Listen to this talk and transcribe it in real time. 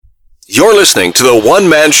You're listening to the One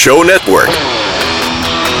Man Show Network.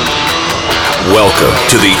 Welcome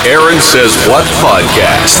to the Aaron Says What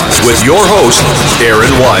podcast with your host,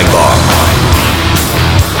 Aaron Weinbaum.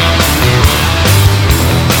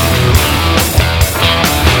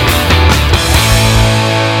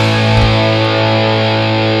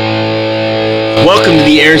 Welcome to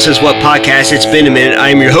the Aaron Says What podcast. It's been a minute. I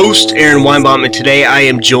am your host, Aaron Weinbaum, and today I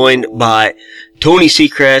am joined by Tony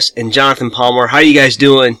Seacrest and Jonathan Palmer. How are you guys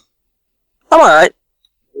doing? I'm alright.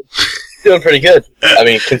 Doing pretty good. I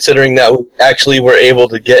mean, considering that we actually were able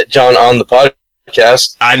to get John on the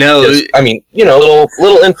podcast. I know.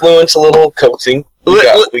 Little influence, a little coaxing.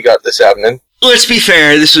 We got this happening. Let's be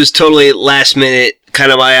fair. This was totally last minute,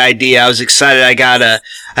 kind of my idea. I was excited. I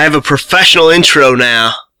have a professional intro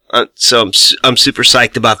now. So I'm super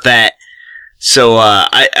psyched about that. So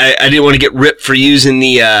I didn't want to get ripped for using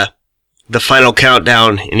the final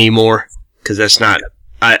countdown anymore, because that's not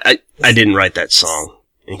I didn't write that song,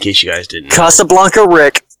 in case you guys didn't know. Casablanca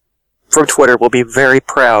Rick from Twitter will be very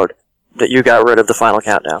proud that you got rid of the final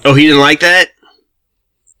countdown. Oh, he didn't like that?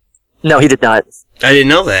 No, he did not. I didn't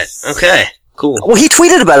know that. Okay, cool. Well, he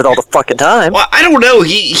tweeted about it all the fucking time. Well, I don't know.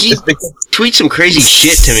 He tweets some crazy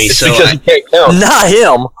shit to me, so because he can't count. Not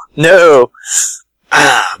him. No.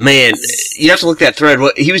 Ah, man, you have to look at that thread.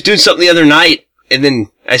 He was doing something the other night, and then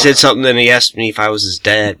I said something, and he asked me if I was his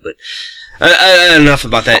dad, but enough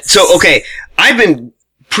about that. So, okay, I've been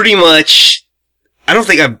pretty much, I don't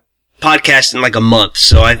think I've podcasted in like a month,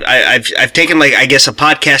 so I've taken like, I guess, a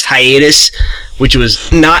podcast hiatus, which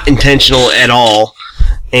was not intentional at all,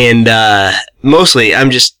 and mostly I'm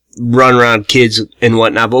just running around kids and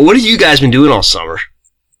whatnot, but what have you guys been doing all summer?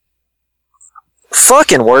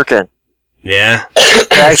 Fucking working. Yeah. To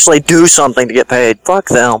actually do something to get paid. Fuck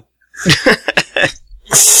them.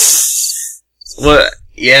 Well,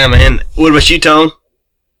 yeah, man. What about you, Tone?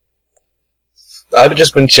 I've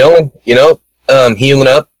just been chilling, healing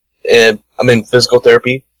up, and I'm in physical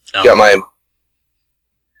therapy. Oh. Got my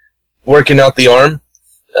working out the arm.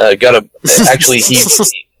 Actually, he's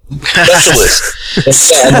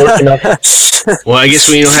specialist. Yeah, I'm working out. Well, I guess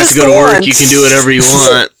when you don't have to go to work, you can do whatever you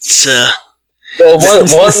want. So.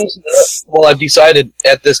 Well, I've decided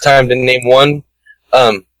at this time to name one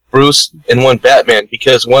Bruce and one Batman,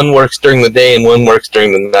 because one works during the day and one works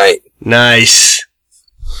during the night. Nice.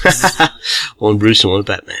 One Bruce and one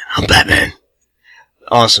Batman. I'm Batman.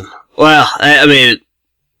 Awesome. Well, I mean,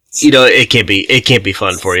 it can't be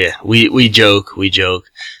fun for you. We joke,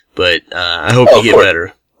 but I hope you get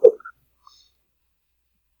better.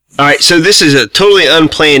 All right, so this is a totally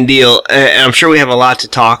unplanned deal, and I'm sure we have a lot to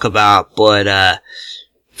talk about, but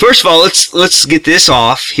first of all, let's get this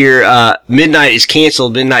off here. Midnight is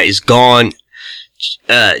canceled. Midnight is gone.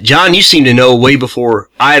 John, you seem to know way before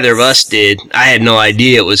either of us did. I had no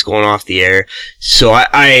idea it was going off the air, so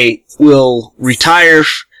I will retire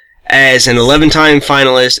as an 11-time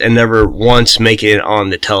finalist and never once make it on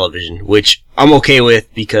the television, which I'm okay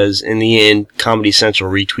with, because in the end, Comedy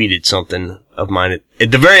Central retweeted something of mine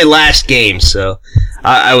at the very last game, so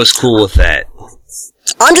I was cool with that.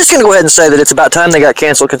 I'm just going to go ahead and say that it's about time they got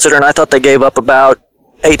canceled, considering I thought they gave up about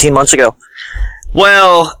 18 months ago.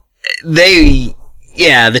 Well, the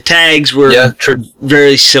tags were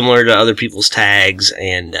very similar to other people's tags,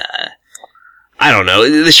 and I don't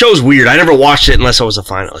know. The show's weird. I never watched it unless I was a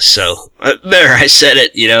finalist, so there, I said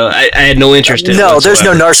it. I had no interest in it. No, there's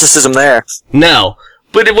no narcissism there. No,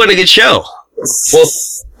 but it wasn't a good show. Well,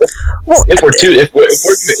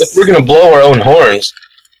 if we're gonna blow our own horns,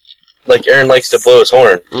 like Aaron likes to blow his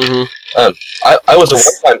horn. Mm-hmm. I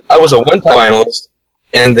was a one-time finalist,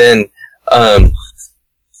 and then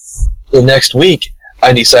the next week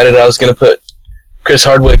I decided I was gonna put Chris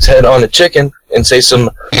Hardwick's head on a chicken and say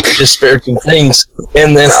some disparaging things,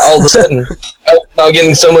 and then all of a sudden I'm not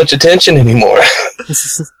getting so much attention anymore.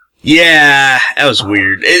 Yeah, that was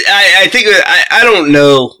weird. I think I don't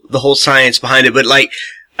know the whole science behind it, but like,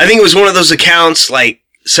 I think it was one of those accounts, like,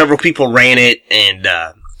 several people ran it, and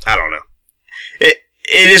I don't know. It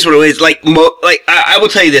is what it is. Like, I will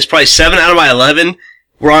tell you this, probably 7 out of my 11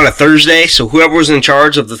 were on a Thursday, so whoever was in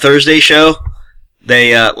charge of the Thursday show,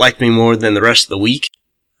 they liked me more than the rest of the week,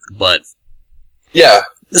 but... Yeah.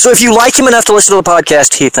 So if you like him enough to listen to the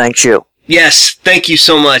podcast, he thanks you. Yes, thank you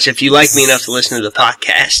so much. If you like me enough to listen to the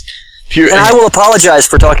podcast. And I will apologize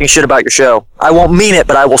for talking shit about your show. I won't mean it,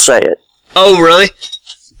 but I will say it. Oh, really?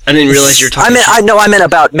 I didn't realize you were talking shit. I meant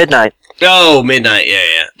about Midnight. Oh, Midnight,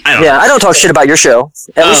 yeah. I don't talk shit about your show.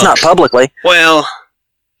 At least not publicly. Well...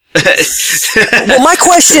 Well, my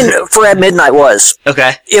question for At Midnight was...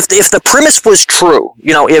 Okay. If the premise was true,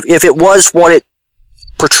 if it was what it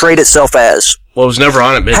portrayed itself as, Well, it was never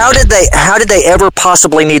on at midnight. How did they ever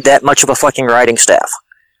possibly need that much of a fucking writing staff?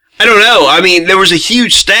 I don't know. I mean, there was a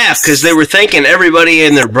huge staff because they were thanking everybody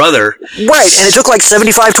and their brother. Right, and it took like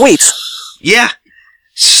 75 tweets. Yeah.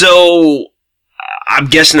 So, I'm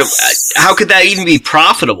guessing, how could that even be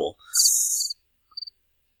profitable?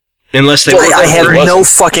 Unless they I have no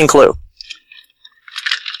fucking clue.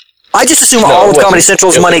 I just assume all of Comedy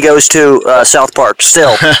Central's money goes to South Park,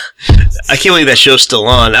 still. I can't believe that show's still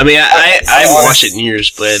on. I mean, I haven't watched it in years,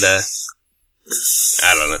 but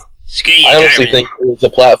I don't know. I honestly think it was a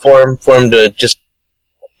platform for him to just,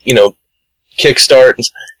 kickstart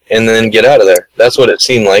and then get out of there. That's what it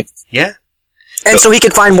seemed like. Yeah. And so he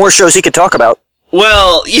could find more shows he could talk about.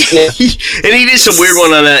 Well, yeah, and he did some weird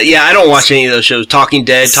one on that. Yeah, I don't watch any of those shows. Talking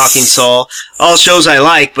Dead, Talking Saul, all shows I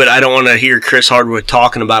like, but I don't want to hear Chris Hardwick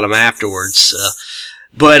talking about them afterwards.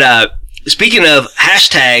 But speaking of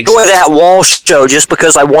hashtags, go to that wall show just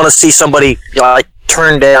because I want to see somebody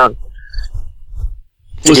turn down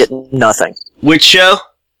to get nothing. Which show?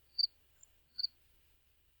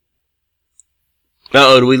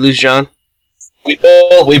 Uh-oh, did we lose John? We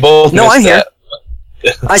both no, missed I'm here. that.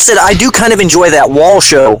 I said I do kind of enjoy that wall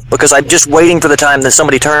show because I'm just waiting for the time that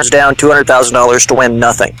somebody turns down $200,000 to win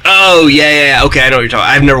nothing. Oh, yeah. Okay, I know what you're talking.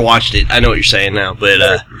 I've never watched it. I know what you're saying now, but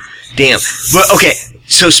damn. But okay,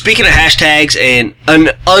 so speaking of hashtags and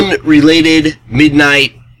unrelated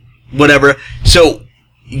midnight whatever. So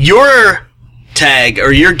your tag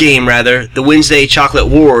or your game rather, the Wednesday Chocolate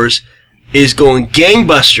Wars is going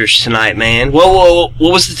gangbusters tonight, man. What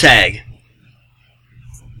was the tag?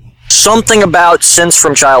 Something about Sense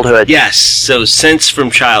from Childhood. Yes, so Sense from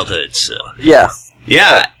Childhood. So yeah,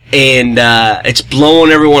 and it's blowing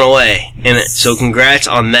everyone away. And so congrats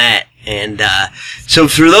on that. And so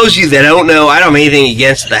for those of you that don't know, I don't have anything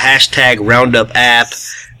against the hashtag Roundup app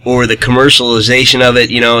or the commercialization of it.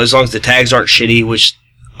 As long as the tags aren't shitty, which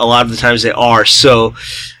a lot of the times they are. So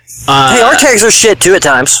hey, our tags are shit too at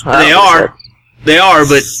times. They are,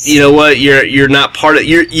 but you know what? You're not part of.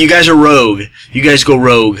 You guys are rogue. You guys go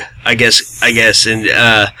rogue, I guess, and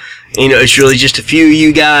it's really just a few of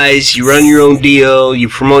you guys. You run your own deal. You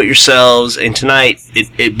promote yourselves, and tonight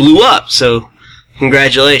it blew up. So,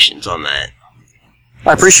 congratulations on that.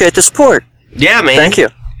 I appreciate the support. Yeah, man. Thank you.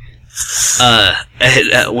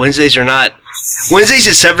 Wednesdays are not. Wednesdays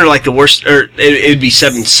at 7 are like the worst, or it'd be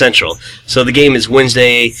 7 Central. So the game is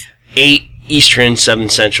Wednesday 8 Eastern, 7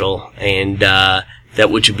 Central, and that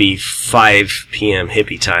would be 5 p.m.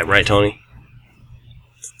 hippie time, right, Tony?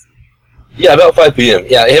 Yeah, about 5 p.m.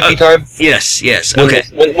 Yeah, hippie time. Yes. Okay.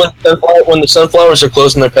 When the sunflowers are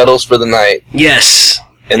closing their petals for the night. Yes.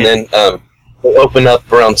 And then we'll open up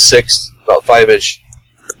around 6, about 5-ish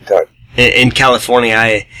time. In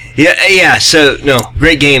California, so, no,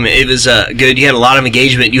 great game. It was good. You had a lot of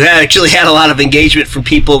engagement. You actually had a lot of engagement from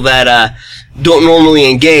people that don't normally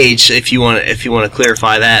engage, if you want to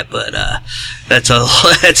clarify that, but that's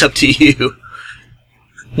up to you.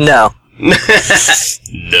 No.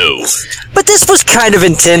 No. But this was kind of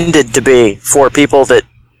intended to be for people that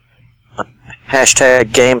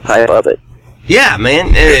hashtag game type of it. Yeah,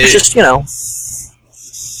 man. It's just, No,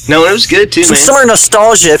 it was good too, some man. summer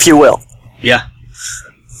nostalgia, if you will. Yeah.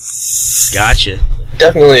 Gotcha.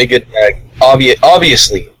 Definitely a good tag.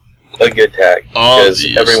 Obviously a good tag. Because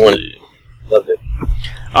everyone loved it.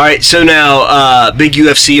 Alright, so now, big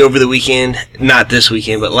UFC over the weekend. Not this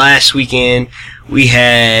weekend, but last weekend. We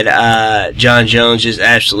had John Jones just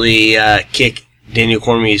absolutely kick Daniel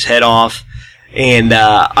Cormier's head off. And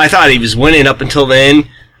I thought he was winning up until then.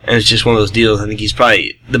 And it's just one of those deals. I think he's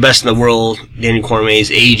probably the best in the world. Daniel Cormier is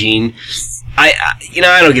aging. I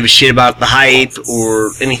don't give a shit about the hype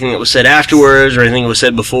or anything that was said afterwards or anything that was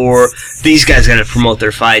said before. These guys got to promote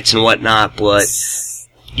their fights and whatnot, but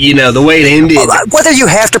the way it ended. Whether you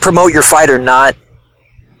have to promote your fight or not,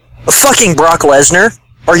 fucking Brock Lesnar.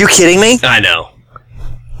 Are you kidding me? I know.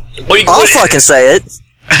 I'll fucking say it.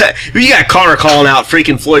 You got Conor calling out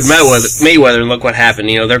freaking Floyd Mayweather, and look what happened.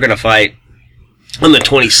 They're going to fight on the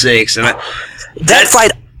 26th, and that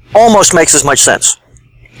fight almost makes as much sense.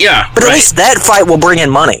 Yeah, but at least that fight will bring in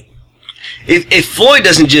money. If Floyd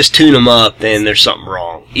doesn't just tune him up, then there's something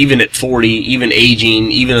wrong. Even at 40, even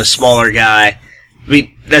aging, even a smaller guy. I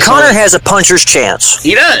mean, Conor has a puncher's chance.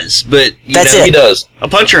 He does, but that's it. He does. A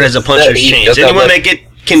puncher has a puncher's chance. Anyone that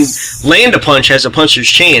can land a punch has a puncher's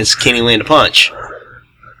chance. Can he land a punch?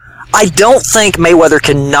 I don't think Mayweather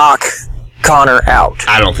can knock Conor out.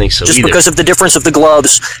 I don't think so just either. Because of the difference of the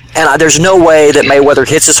gloves, and there's no way that Mayweather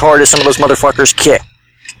hits as hard as some of those motherfuckers kick.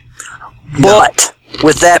 But,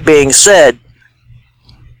 with that being said,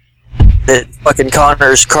 that fucking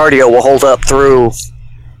Conor's cardio will hold up through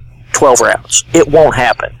 12 rounds. It won't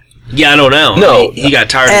happen. Yeah, I don't know. No. He got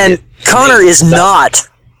tired And of it. Conor is not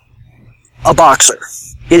a boxer.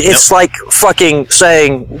 It's like fucking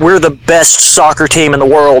saying, we're the best soccer team in the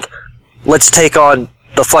world. Let's take on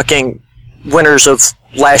the fucking winners of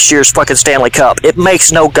last year's fucking Stanley Cup. It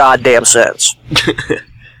makes no goddamn sense.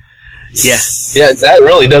 Yeah. Yeah, that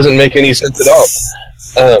really doesn't make any sense at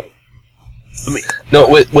all. No,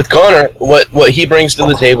 with Conor, what he brings to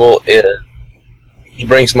the table is he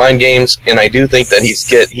brings mind games, and I do think that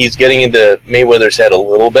he's getting into Mayweather's head a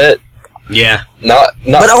little bit. Yeah. Not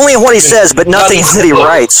But only in what he says, but nothing that he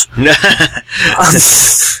writes.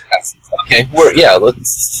 Okay,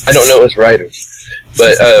 I don't know his writers,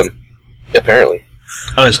 but apparently.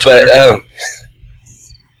 Oh, his But Twitter.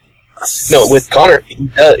 no, with Conor,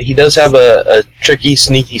 he does have a tricky,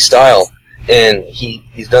 sneaky style, and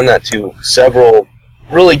he's done that to several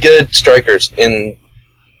really good strikers in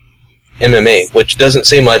MMA, which doesn't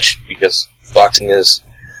say much because boxing is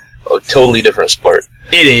a totally different sport.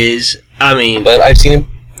 It is. I mean, But I've seen him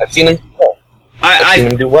do well. I've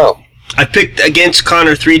seen him do well. I picked against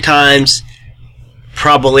Conor 3 times.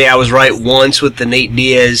 Probably I was right once with the Nate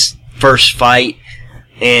Diaz first fight.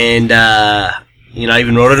 And, I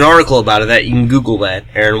even wrote an article about it. That you can Google that.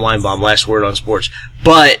 Aaron Weinbaum, Last Word on Sports.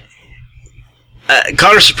 But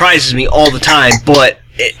Conor surprises me all the time. But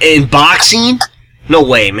in boxing, no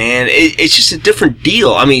way, man. It's just a different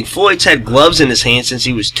deal. I mean, Floyd's had gloves in his hand since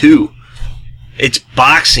he was 2. It's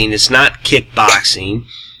boxing. It's not kickboxing.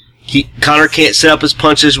 Conor can't set up his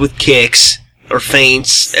punches with kicks or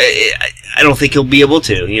feints. I don't think he'll be able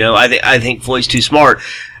to. I think Floyd's too smart.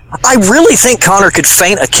 I really think Conor could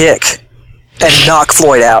feint a kick and knock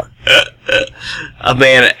Floyd out.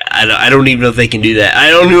 Man, I don't even know if they can do that. I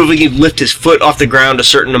don't know if he can lift his foot off the ground a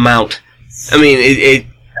certain amount. I mean,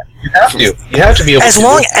 You have to. You have to be able As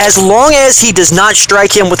long as he does not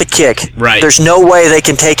strike him with a kick, Right. there's no way they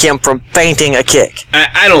can take him from feinting a kick.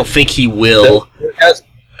 I don't think he will.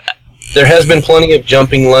 There has been plenty of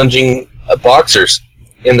jumping, lunging boxers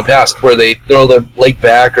in the past where they throw their leg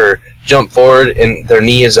back or jump forward and their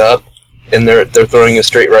knee is up and they're throwing a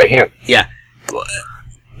straight right hand. Yeah.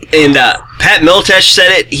 And Pat Miltesh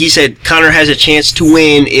said it. He said Conor has a chance to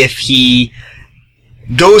win if he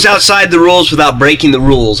goes outside the rules without breaking the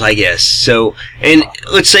rules, I guess. So, and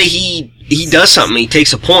let's say he does something. He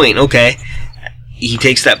takes a point. Okay. He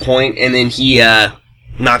takes that point and then he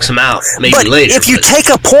knocks him out maybe But later. if you take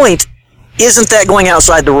a point, isn't that going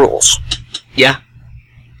outside the rules? Yeah.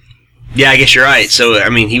 Yeah, I guess you're right. So, I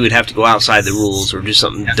mean, he would have to go outside the rules or do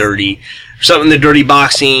something dirty. Something the dirty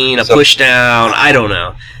boxing, a push down. I don't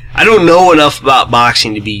know. I don't know enough about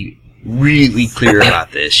boxing to be really clear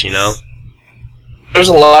about this, There's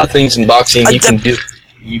a lot of things in boxing you can do.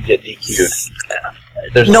 You get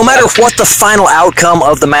DQ'd. No matter what the final outcome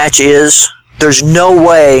of the match is, there's no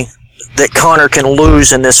way that Conor can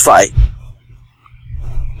lose in this fight.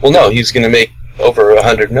 Well, no, he's going to make over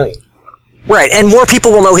 $100 million. Right, and more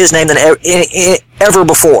people will know his name than ever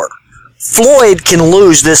before. Floyd can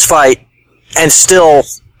lose this fight and still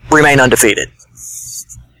remain undefeated.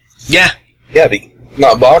 Yeah. Yeah,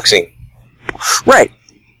 not boxing. Right.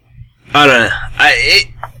 I don't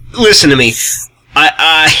know. Listen to me.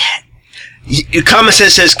 Common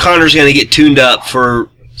sense says Conor's going to get tuned up for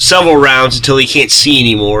several rounds until he can't see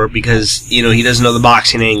anymore because, he doesn't know the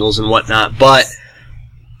boxing angles and whatnot. But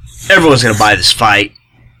everyone's going to buy this fight.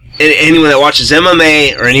 Anyone that watches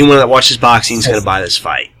MMA or anyone that watches boxing is going to buy this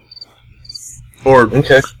fight. Or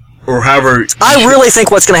however. I really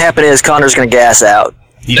think what's going to happen is Conor's going to gas out.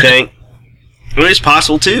 You think? Well, it's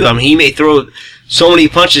possible, too. I mean, he may throw so many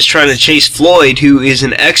punches trying to chase Floyd, who is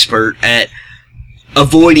an expert at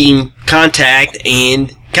avoiding contact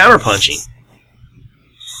and counterpunching.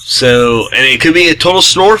 So, and it could be a total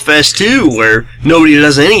snore fest, too, where nobody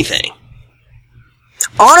does anything.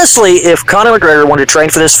 Honestly, if Conor McGregor wanted to train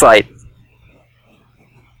for this fight,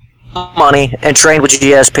 money, and trained with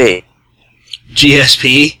GSP.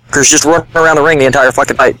 GSP? Because just running around the ring the entire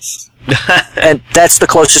fucking fight. And that's the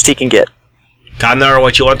closest he can get. Conor,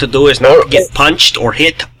 what you want to do is not get punched or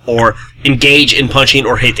hit or engage in punching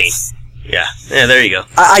or hitting. Yeah, there you go.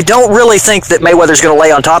 I don't really think that Mayweather's going to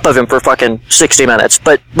lay on top of him for fucking 60 minutes.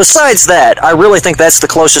 But besides that, I really think that's the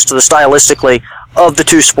closest to the stylistically of the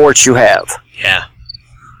two sports you have. Yeah.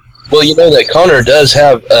 Well, you know that Conor does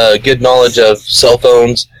have good knowledge of cell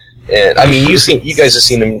phones, and I mean, you guys have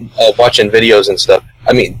seen him watching videos and stuff.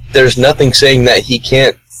 I mean, there's nothing saying that he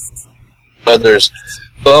can't others'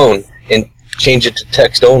 phone and change it to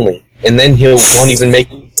text only, and then he won't even make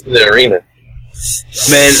it to the arena.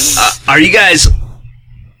 Man, are you guys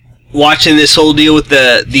watching this whole deal with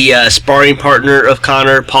the sparring partner of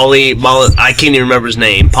Conor, Paulie, I can't even remember his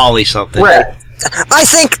name, Paulie something. Right. I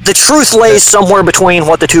think the truth lays somewhere between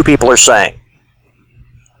what the two people are saying.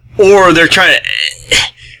 Or they're trying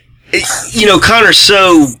to... Conor's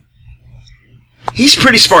he's a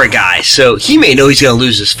pretty smart guy, so he may know he's going to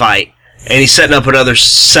lose this fight. And he's setting up another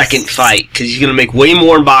second fight, because he's going to make way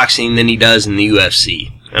more in boxing than he does in the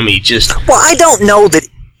UFC. I mean, Well, I don't know that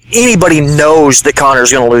anybody knows that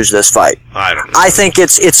Conor's going to lose this fight. I don't know. I think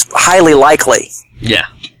it's highly likely. Yeah.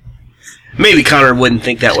 Maybe Conor wouldn't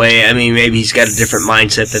think that way. I mean, maybe he's got a different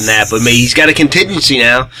mindset than that, but maybe he's got a contingency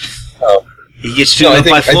now. Oh. He gets tuned up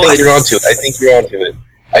by Floyd. I think you're onto it.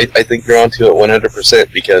 I think you're onto it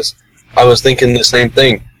 100%, because I was thinking the same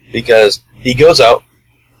thing. Because he goes out,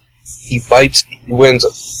 he fights, he wins.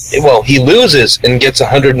 Well, he loses and gets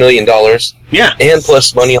 $100 million. Yeah. And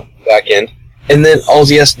plus money on the back end. And then all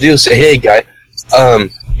he has to do is say, hey, guy,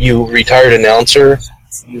 you retired announcer,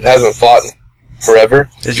 you haven't fought in forever.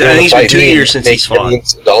 I think it's been 2 years since he's fought.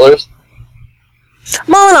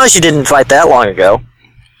 Malignaggi didn't fight that long ago.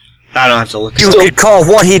 I don't have to look. You could call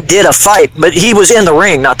what he did a fight, but he was in the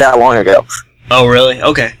ring not that long ago. Oh, really?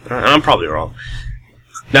 Okay. I'm probably wrong.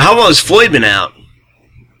 Now, how long has Floyd been out?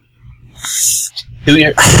 2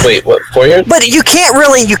 years? Wait, what? 4 years? But you can't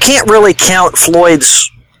really count Floyd's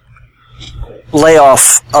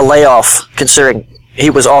layoff a layoff, considering he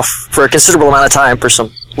was off for a considerable amount of time for some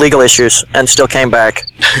legal issues and still came back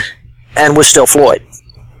and was still Floyd.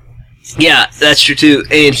 Yeah, that's true too.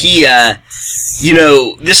 And he, he's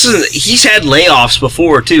had layoffs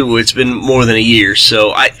before too. It's been more than a year.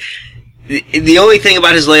 So the only thing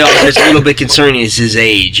about his layoff that's a little bit concerning is his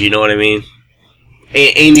age. You know what I mean?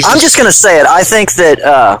 And I'm just going to say it. I think that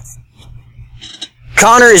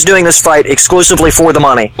Conor is doing this fight exclusively for the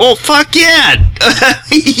money. Well, fuck yeah.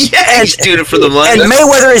 He's doing it for the money. And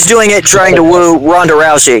Mayweather is doing it trying to woo Ronda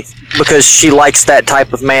Rousey because she likes that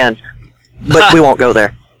type of man. But we won't go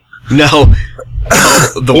there. No.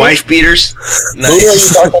 The wife beaters? Nice. Who are you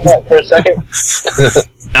talking about for a second?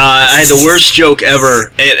 I had the worst joke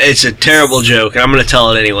ever. It's a terrible joke, and I'm going to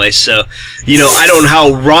tell it anyway. So, I don't know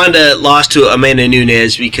how Ronda lost to Amanda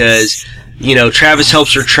Nunes because, Travis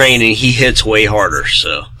helps her train and he hits way harder.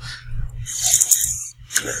 So,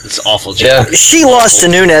 it's an awful joke. Yeah. She lost to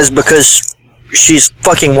Nunes because she's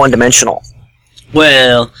fucking one-dimensional.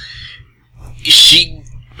 Well,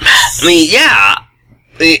 yeah.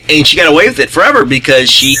 And she got away with it forever because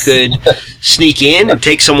she could sneak in and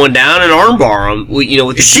take someone down and armbar them. With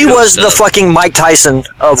the she was the fucking Mike Tyson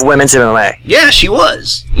of women's MMA. Yeah, she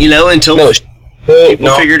was. Until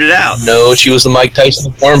people figured it out. No, she was the Mike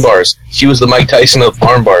Tyson of armbars. She was the Mike Tyson of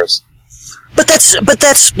armbars. But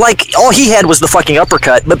that's like all he had was the fucking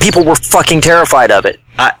uppercut, but people were fucking terrified of it.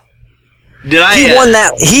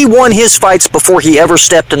 He won his fights before he ever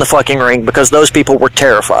stepped in the fucking ring because those people were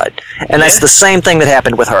terrified. And that's the same thing that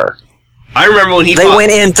happened with her. I remember when they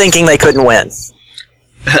went in thinking they couldn't win.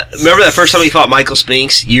 Remember that first time he fought Michael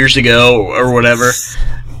Spinks years ago or whatever?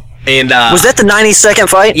 And was that the 90-second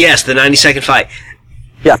fight? Yes, the 90-second fight.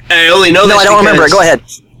 Yeah. I only know this I don't remember it. Go ahead.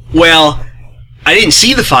 Well, I didn't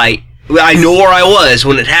see the fight. I know where I was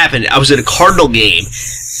when it happened. I was at a Cardinal game,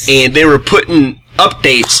 and they were putting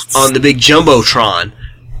updates on the big Jumbotron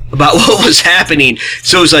about what was happening.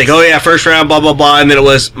 So it was like, oh yeah, first round, blah, blah, blah, and then it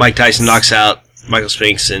was Mike Tyson knocks out Michael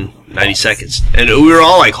Spinks in 90 seconds. And we were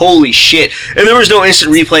all like, holy shit. And there was no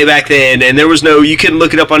instant replay back then, and you couldn't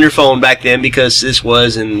look it up on your phone back then because this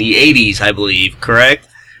was in the 80s, I believe, correct?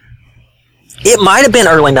 It might have been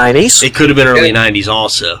early 90s. It could have been early 90s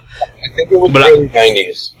also. I think it was early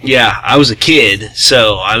 90s. Yeah, I was a kid,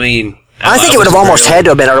 so, I mean... I think it would have almost had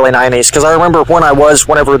to have been early 90s, because I remember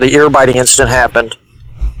whenever the ear-biting incident happened.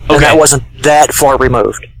 Okay. And that wasn't that far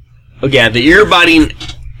removed. Okay, the ear-biting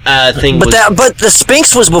thing but the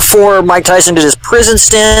Spinks was before Mike Tyson did his prison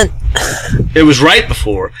stint. It was right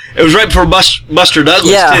before. It was right before Buster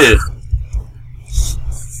Douglas, too.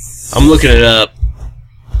 I'm looking it up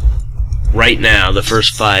right now, the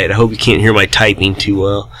first fight. I hope you can't hear my typing too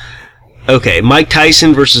well. Okay, Mike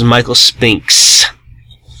Tyson versus Michael Spinks.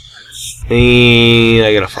 And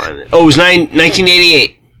I gotta find it. Oh, it was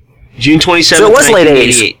 1988. June 27th, so it was late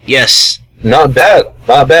 80s. Yes. Not bad.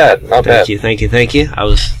 Thank you.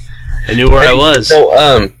 I knew where I was. So,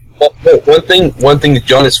 one thing that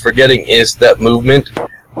John is forgetting is that movement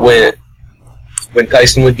when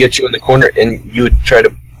Tyson would get you in the corner and you would try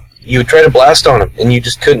to blast on him and you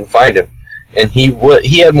just couldn't find him. And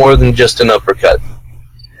he had more than just an uppercut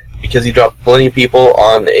because he dropped plenty of people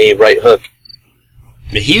on a right hook.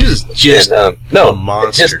 He was just a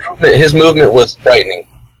monster. His movement was frightening.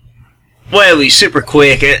 Well, he's super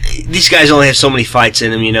quick. These guys only have so many fights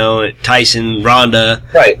in them, you know. Tyson, Ronda,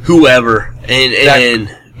 Right. whoever, and Exactly.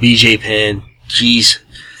 BJ Penn. Jeez.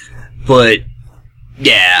 But,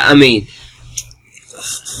 yeah, I mean,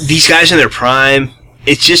 these guys in their prime,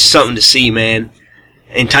 it's just something to see, man.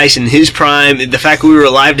 And Tyson in his prime, the fact we were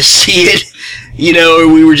alive to see it, you know, or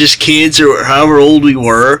we were just kids or however old we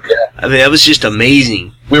were, Yeah. I mean, that was just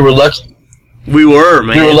amazing. We were lucky. We were,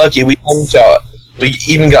 man. We were lucky. We punched out. We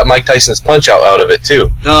even got Mike Tyson's punch out of it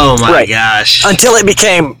too. Oh, my Right. gosh. Until it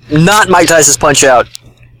became not Mike Tyson's Punch-Out,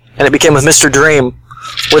 and it became with Mr. Dream,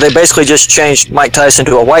 where they basically just changed Mike Tyson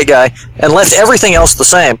to a white guy and left everything else the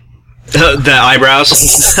same, The eyebrows.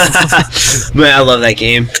 Man, I love that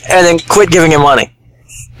game. and then quit giving him money.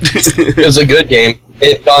 It was a good game.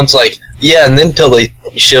 And Don's like, yeah, and then until they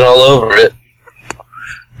shit all over it.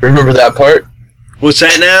 Remember that part? What's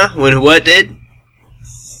that now? When what did?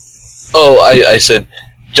 Oh, I said,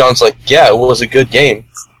 John's like, yeah, it was a good game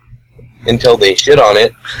until they shit on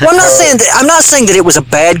it. Well, I'm not saying that it was a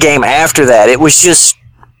bad game after that. It was just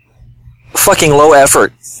fucking low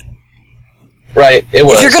effort. Right, it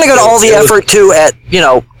was. If you're going to go to all the It was- effort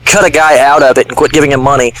to cut a guy out of it and quit giving him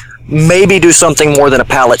money, maybe do something more than a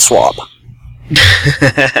palette swap.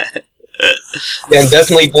 And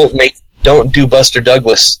definitely don't do Buster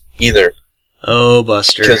Douglas either, Oh,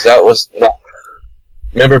 Buster. because that was not.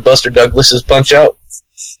 Remember Buster Douglas's Punch Out?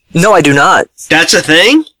 No, I do not. That's a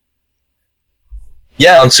thing?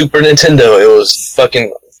 Yeah, on Super Nintendo, it was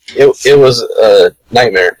fucking. It was a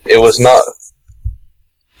nightmare. It was not.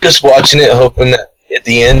 Just watching it, hoping that at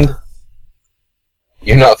the end,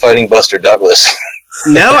 you're not fighting Buster Douglas.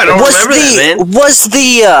 No, I don't remember that, man. Was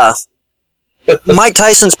the Mike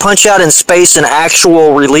Tyson's Punch-Out in Space an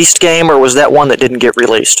actual released game, or was that one that didn't get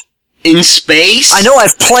released? In space? I know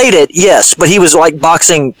I've played it, yes, but he was like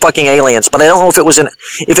boxing fucking aliens. But I don't know if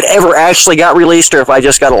it ever actually got released, or if I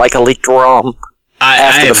just got like a leaked ROM. I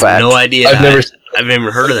after the have fact. no idea. I've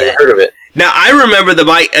never heard of never that. heard of it. Now, I remember the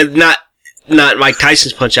Mike, not Mike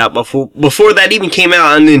Tyson's Punch Out. Before that even came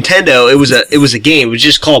out on Nintendo, it was a game. It was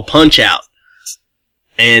just called Punch Out,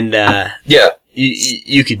 and Yeah,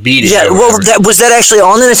 you could beat it. Yeah, or well, whatever. was that actually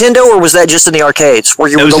on the Nintendo, or was that just in the arcades? Where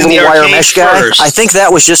you That were was the in the little wire arcade mesh guy? first. I think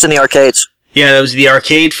that was just in the arcades. Yeah, that was the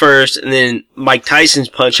arcade first, and then Mike Tyson's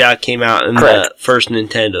Punch Out came out in the Correct. first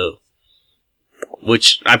Nintendo,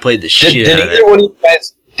 which I played the did, shit did out of either it. one of you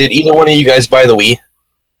guys? Did either one of you guys buy the Wii?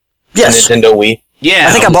 Yes, The Nintendo Wii. Yeah,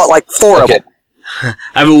 I think I bought like 4 Okay. of them.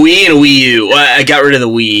 I have a Wii and a Wii U. Well, I got rid of the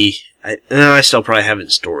Wii. I still probably have it in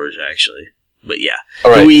storage, actually. But yeah,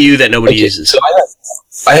 All right. the Wii U that nobody Okay, uses. so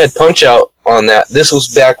I had Punch Out on that. This was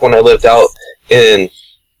back when I lived out in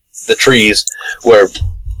the trees, where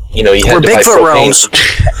you had Where to buy Bigfoot propane. roams.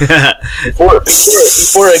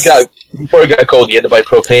 Before it got cold, you had to buy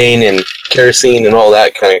propane and kerosene and all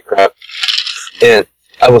that kind of crap. And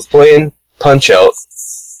I was playing Punch Out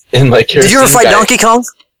in my kerosene. Did you ever fight guy. Donkey Kong?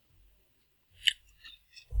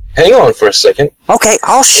 Hang on for a second. Okay,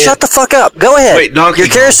 I'll shut the fuck up. Go ahead. Wait, Donkey Your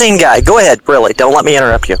Kong. kerosene guy. Go ahead, really. Don't let me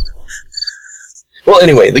interrupt you. Well,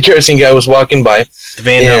 anyway, the kerosene guy was walking by, The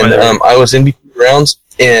Van Damme. and I was in between rounds,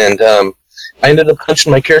 and I ended up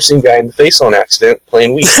punching my kerosene guy in the face on accident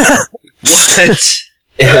playing Wii. What?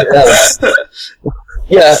 And,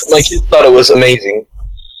 yeah, my kids thought it was amazing.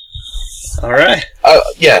 All right.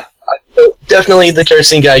 Yeah, definitely the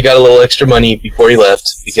kerosene guy got a little extra money before he left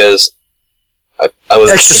because I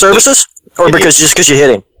was Extra services? Or just because you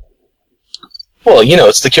hit him? Well,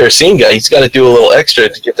 it's the kerosene guy. He's got to do a little extra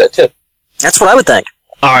to get that tip. That's what I would think.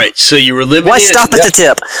 All right. So you were living Why stop at the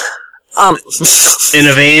tip? in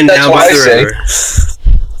a van That's down what by I the say. river,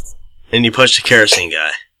 and you punched the kerosene guy.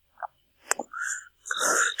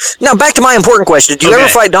 Now, back to my important question. Did you Okay. ever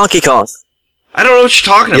fight Donkey Kong? I don't know what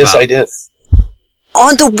you're talking Yes, about. I did.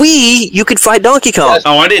 On the Wii, you could fight Donkey Kong.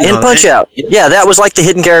 Oh, I didn't In know Punch that. Out. Yeah, that was like the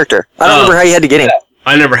hidden character. I don't Oh. remember how you had to get him.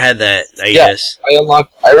 I never had that. I Yeah. guess.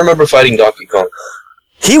 I remember fighting Donkey Kong.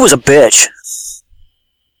 He was a bitch.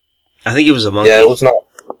 I think it was a monkey. Yeah, it was not.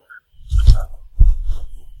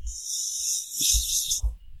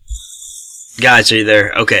 Guys, are you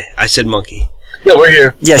there? Okay, I said monkey. Yeah, we're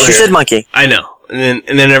here. Yes, We're you here. said monkey. I know. And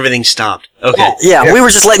then everything stopped. Okay, Yeah, Yeah. we were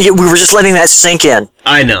just letting that sink in.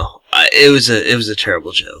 I know. It was a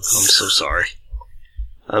terrible joke. I'm so sorry.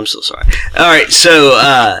 I'm so sorry. All right,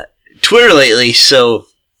 so Twitter lately. So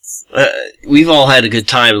we've all had a good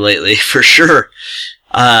time lately, for sure.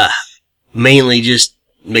 Mainly just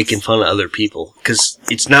making fun of other people because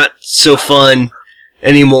it's not so fun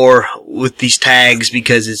anymore with these tags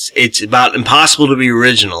because it's about impossible to be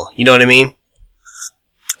original. You know what I mean?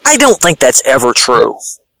 I don't think that's ever true.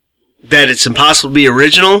 That it's impossible to be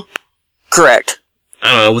original. Correct.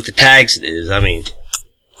 I don't know, with the tags it is. I mean,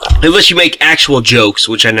 unless you make actual jokes,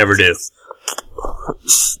 which I never do.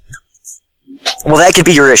 Well, that could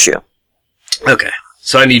be your issue. Okay,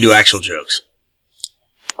 so I need to do actual jokes.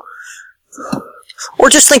 Or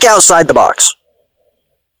just think outside the box.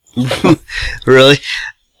 Really?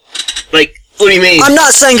 Like, what do you mean? I'm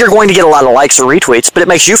not saying you're going to get a lot of likes or retweets, but it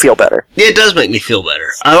makes you feel better. Yeah, it does make me feel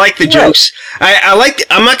better. I like the jokes. I like.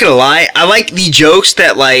 I'm not gonna lie. I like the jokes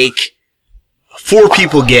that like 4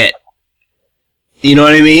 people get. You know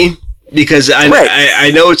what I mean? Because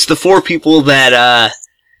I know it's the 4 people that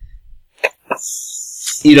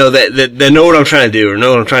you know that know what I'm trying to do or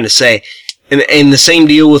know what I'm trying to say. And the same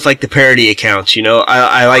deal with like the parody accounts. You know,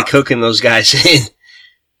 I like hooking those guys in,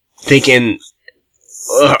 thinking,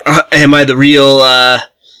 am I the real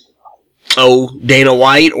Dana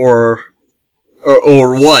White or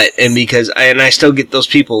what? And because I still get those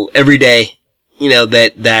people every day, you know,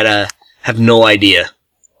 that have no idea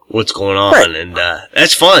what's going on, right. And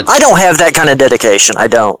that's fun. I don't have that kind of dedication. I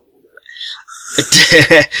don't.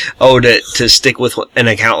 To stick with an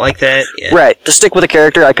account like that? Yeah. Right. To stick with a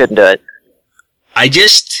character, I couldn't do it. I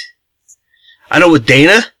know with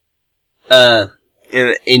Dana, and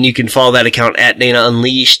you can follow that account at Dana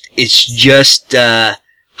Unleashed. It's just,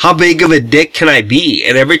 how big of a dick can I be?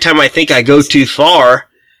 And every time I think I go too far,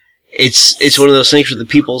 it's one of those things where the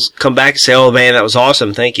people come back and say, "Oh man, that was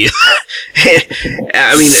awesome, thank you."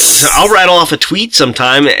 I mean, so I'll rattle off a tweet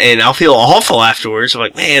sometime and I'll feel awful afterwards. I'm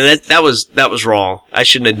like, man, that was wrong. I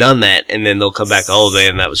shouldn't have done that. And then they'll come back, "Oh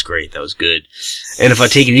man, that was great, that was good." And if I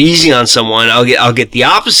take it easy on someone, I'll get the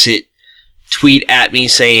opposite tweet at me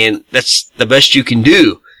saying, "That's the best you can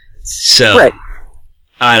do." So, right.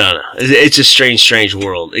 I don't know. It's a strange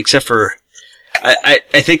world. Except for, I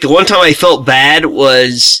think the one time I felt bad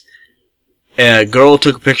was a girl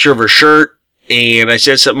took a picture of her shirt, and I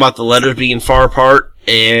said something about the letters being far apart,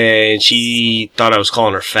 and she thought I was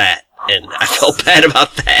calling her fat, and I felt bad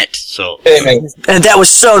about that. So, and that was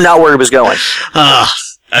so not where it was going. I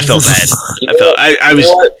felt bad. I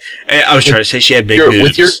was trying to say she had big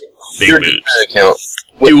boobs. With your boobs. Dana account.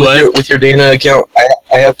 With your Dana account,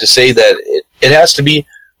 I have to say that it has to be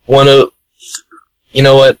one of, you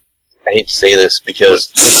know what? I hate to say this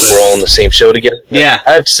because we're all on the same show together. Yeah.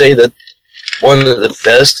 I have to say that one of the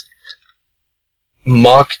best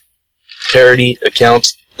mock parody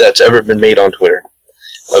accounts that's ever been made on Twitter.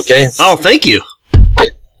 Okay? Oh, thank you.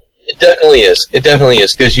 It definitely is. It definitely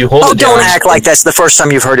is, because you hold it down. Don't act like that's the first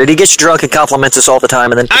time you've heard it. He gets drunk and compliments us all the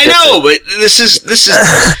time, and then I know, but this is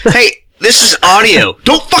hey, this is audio.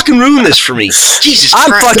 Don't fucking ruin this for me. Jesus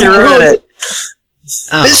Christ. I'm fucking ruining it.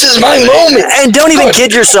 Oh. This is my moment. And don't even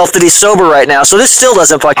kid yourself that he's sober right now, so this still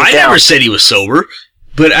doesn't fucking count. I never said he was sober,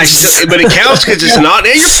 but but it counts because it's not.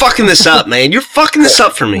 You're fucking this up, man. You're fucking this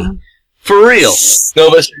up for me. For real.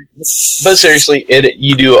 No, but seriously,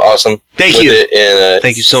 you do awesome. Thank with you. It, and,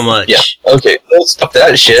 thank you so much. Yeah. Okay, let's stop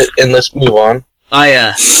that shit and let's move on.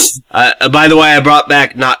 By the way, I brought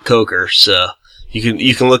back Not Coker, so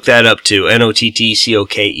you can look that up too.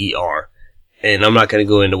 NOTTCOKER, and I'm not going to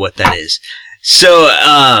go into what that is. So,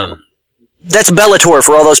 that's Bellator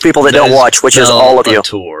for all those people that don't watch, which is all of you.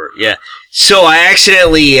 Bellator, yeah. So I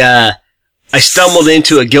accidentally, I stumbled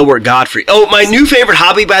into a Gilbert Gottfried. Oh, my new favorite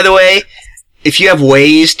hobby, by the way, if you have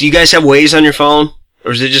Waze, do you guys have Waze on your phone?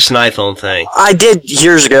 Or is it just an iPhone thing? I did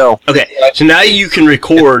years ago. Okay, so now you can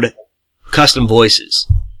record custom voices.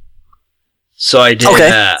 So I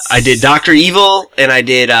did Dr. Evil, and I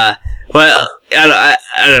did, I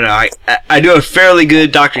don't know, I do a fairly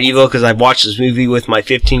good Dr. Evil because I've watched this movie with my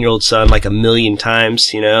 15-year-old son like 1,000,000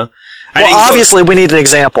 times, you know? Obviously we need an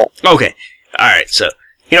example. Okay, alright, so,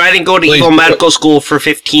 you know, I didn't go to Evil Medical School for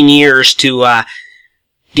 15 years to,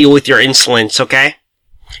 deal with your insolence, okay?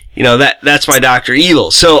 You know, that's my Dr.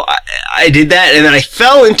 Evil. So, I did that, and then I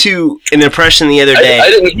fell into an impression the other day. I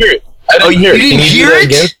didn't hear it. You didn't hear it?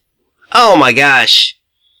 Again? Oh my gosh.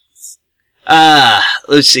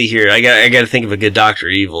 Let's see here. I gotta think of a good Dr.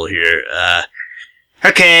 Evil here.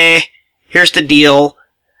 Okay, here's the deal.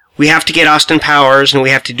 We have to get Austin Powers, and we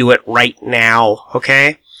have to do it right now,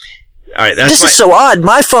 okay? Alright, This is so odd.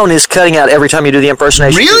 My phone is cutting out every time you do the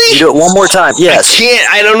impersonation. Really? You do it one more time. Yes.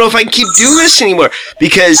 I don't know if I can keep doing this anymore.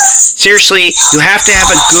 Because, seriously, you have to have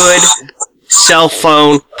a good cell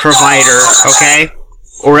phone provider, okay?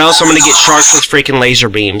 Or else I'm gonna get sharks with freaking laser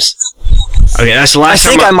beams. Okay, that's the last time.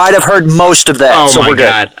 I think I might have heard most of that. Oh my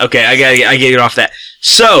god. Okay, I gotta get off that.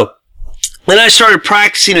 So, then I started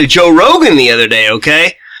practicing a Joe Rogan the other day,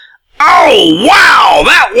 okay? Oh, wow!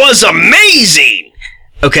 That was amazing!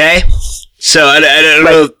 Okay? So, I don't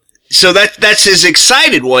know. So that's his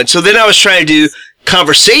excited one. So then I was trying to do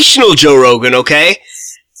conversational Joe Rogan, okay?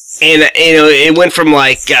 And, it went from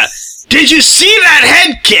like, did you see that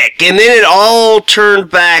head kick? And then it all turned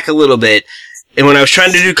back a little bit. And when I was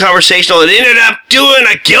trying to do conversational, it ended up doing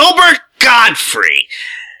a Gilbert Godfrey.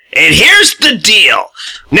 And here's the deal.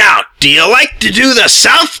 Now, do you like to do the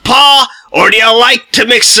southpaw, or do you like to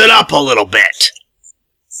mix it up a little bit?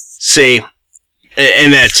 See,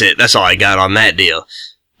 and that's it. That's all I got on that deal.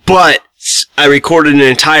 But I recorded an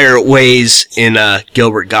entire Waze in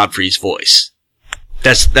Gilbert Godfrey's voice.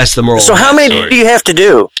 That's the moral. So of how that many story. do you have to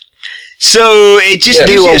do? So it just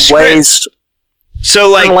gives Do you a a script. Waze, So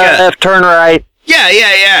like, turn left, turn right.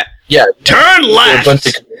 yeah. Yeah. Turn A left. bunch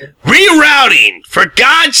of- Rerouting. For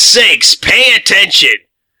God's sakes, pay attention.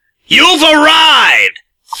 You've arrived.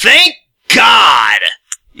 Thank God.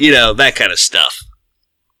 That kind of stuff.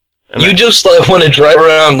 You just want to drive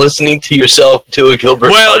around listening to yourself to a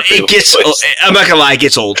Gilbert. Well, Godfrey it gets. voice. I'm not gonna lie, it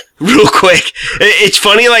gets old real quick. It's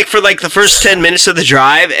funny, like for like the first 10 minutes of the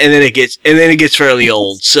drive, and then it gets fairly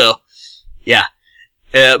old. So, yeah.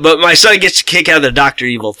 But my son gets a kick out of the Dr.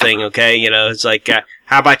 Evil thing. Okay, it's like,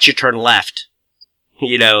 how about you turn left?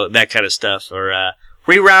 That kind of stuff, or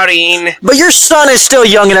rerouting. But your son is still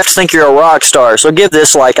young enough to think you're a rock star, so give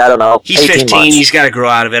this, like, I don't know, He's 18 15. months. He's got to grow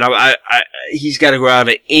out of it. He's got to grow out of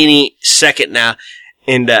it any second now.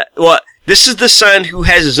 And this is the son who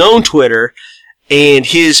has his own Twitter, and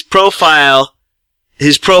his profile,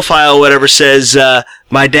 whatever, says,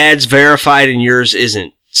 my dad's verified and yours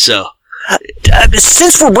isn't. So,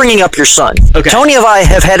 Since we're bringing up your son, Okay. Tony and I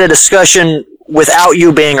have had a discussion without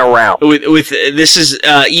you being around. with this is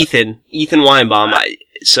Ethan Weinbaum.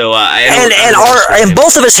 And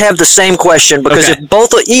both of us have the same question, because Okay.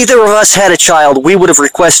 if either of us had a child, we would have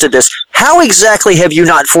requested this. How exactly have you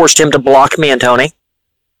not forced him to block me and Tony?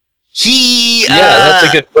 He Yeah, that's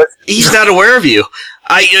a good question. he's not aware of you.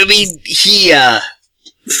 I mean he's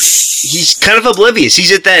kind of oblivious.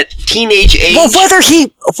 He's at that teenage age. Well,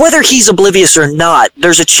 whether he's oblivious or not,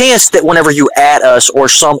 there's a chance that whenever you add us or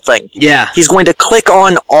something, Yeah. he's going to click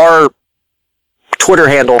on our Twitter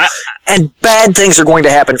handle, and bad things are going to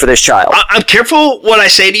happen for this child. I'm careful what I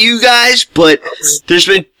say to you guys, but there's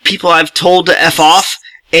been people I've told to F off,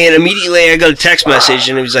 and immediately I got a text message,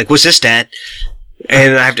 and he was like, what's this, Dad?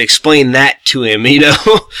 And I have to explain that to him,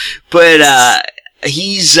 But,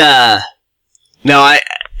 he's, no, I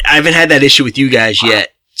haven't had that issue with you guys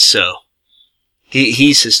yet, so.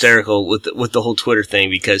 He's hysterical with the whole Twitter thing,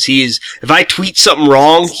 because if I tweet something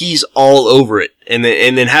wrong, he's all over it. And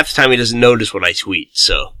then half the time he doesn't notice what I tweet,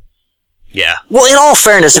 so. Yeah. Well, in all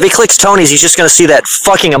fairness, if he clicks Tony's, he's just going to see that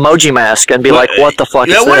fucking emoji mask and be like, what the fuck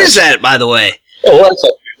is this? What is that, by the way? Oh,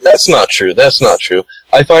 that's not true. That's not true.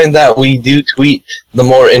 I find that we do tweet the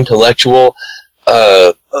more intellectual,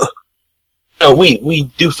 we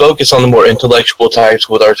do focus on the more intellectual types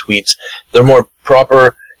with our tweets. They're more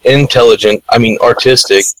proper, intelligent,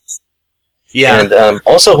 artistic. Yeah. And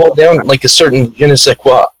also hold down like a certain je ne sais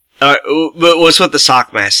quoi. But what's with the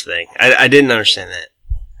sock mask thing? I didn't understand that.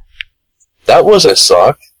 That wasn't a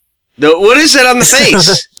sock. What is that on the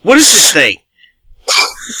face? What is this thing?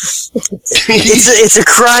 It's a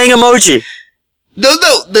crying emoji. No,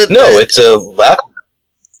 It's a laughing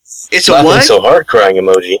it's a what? so hard crying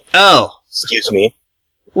emoji. Oh. Excuse me.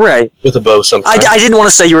 Right. With a bow sometimes. I didn't want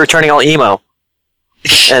to say you were turning all emo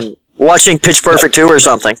and watching Pitch Perfect 2 or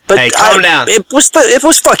something. But Hey, calm down. It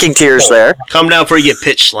was fucking tears there. Calm down before you get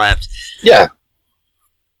pitch slapped. Yeah.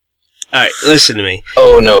 Alright, listen to me.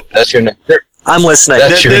 Oh, no. That's your next. I'm listening.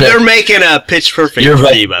 That's your They're next. making a Pitch Perfect You're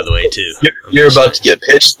 3, by the way, too. You're about to get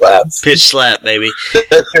pitch slapped. Pitch slap, baby.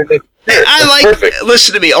 That's your next. Perfect.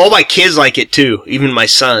 Listen to me, all my kids like it, too. Even my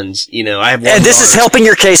sons. I have one And this is daughter. helping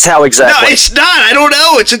your case how No, exactly? it's not. I don't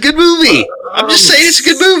know. It's a good movie. I'm just saying it's a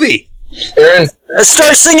good movie. Aaron,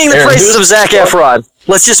 Start singing the Aaron, praises of Zac Efron.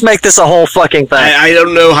 Let's just make this a whole fucking thing. I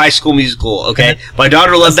don't know High School Musical, okay? My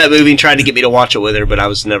daughter loved that movie and tried to get me to watch it with her, but I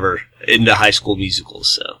was never into High School Musicals,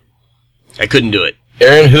 so I couldn't do it.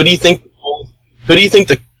 Aaron, who do you think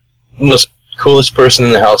the most coolest person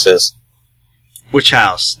in the house is? Which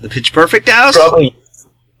house? The Pitch Perfect house? Probably.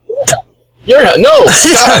 God,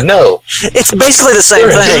 no. It's basically the same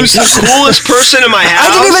thing. Who's the coolest person in my house?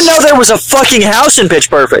 I didn't even know there was a fucking house in Pitch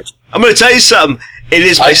Perfect. I'm going to tell you something. It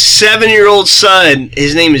is my 7-year-old son.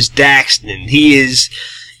 His name is Daxton. He's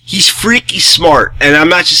freaky smart. And I'm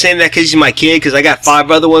not just saying that because he's my kid, because I got 5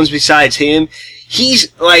 other ones besides him.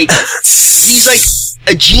 He's like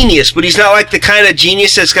a genius, but he's not like the kind of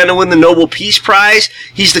genius that's going to win the Nobel Peace Prize.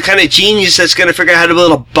 He's the kind of genius that's going to figure out how to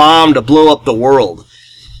build a bomb to blow up the world.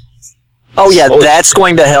 Oh yeah, that's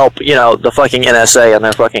going to help, the fucking NSA and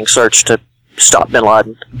their fucking search to stop Bin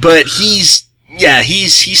Laden. But he's, Yeah,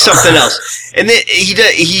 he's something else, and then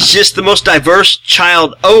he's just the most diverse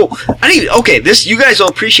child. Oh, you guys will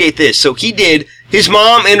appreciate this. So his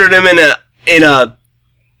mom entered him in a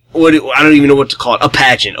what I don't even know what to call it, a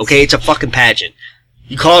pageant. Okay, it's a fucking pageant.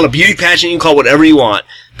 You call it a beauty pageant, you can call it whatever you want.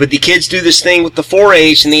 But the kids do this thing with the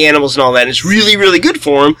 4-H and the animals and all that, and it's really, really good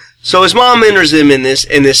for him. So his mom enters him in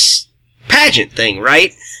this pageant thing,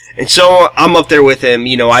 right? And so I'm up there with him,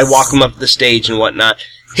 I walk him up the stage and whatnot.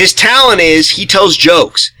 His talent is he tells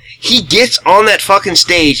jokes. He gets on that fucking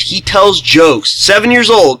stage, he tells jokes, 7 years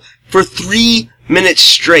old, for 3 minutes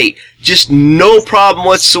straight. Just no problem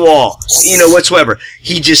whatsoever.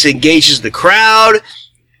 He just engages the crowd.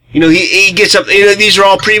 He gets up, these are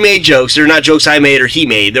all pre-made jokes. They're not jokes I made or he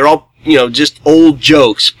made. They're all, just old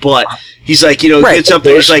jokes. But he's like, gets up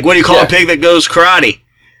there, he's like, what do you call a pig that goes karate?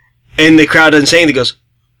 And the crowd doesn't say anything. He goes,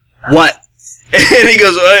 what? And he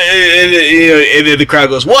goes, and then the crowd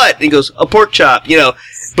goes, what? And he goes, a pork chop,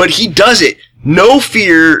 But he does it. No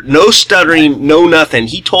fear, no stuttering, no nothing.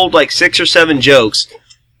 He told like 6 or 7 jokes.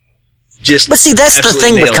 But see, that's the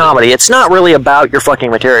thing with comedy. It's not really about your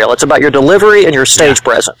fucking material. It's about your delivery and your stage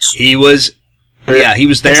presence. He was there.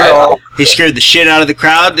 He scared the shit out of the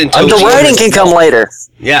crowd. The writing can come later.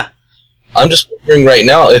 Yeah. I'm just wondering right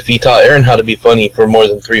now if he taught Aaron how to be funny for more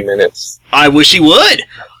than 3 minutes. I wish he would.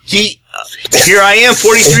 Here I am,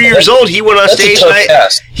 43 years old. He went on stage.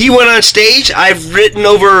 He went on stage. I've written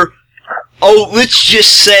over. Let's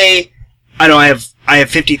just say, I have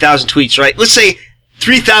 50,000 tweets, right? Let's say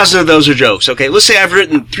 3,000 of those are jokes, okay? Let's say I've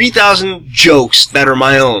written 3,000 jokes that are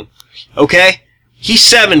my own, okay? He's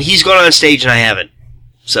 7, he's gone on stage and I haven't.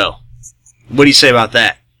 So, what do you say about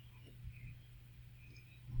that?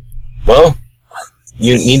 Well,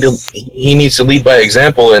 he needs to lead by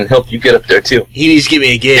example and help you get up there too. He needs to give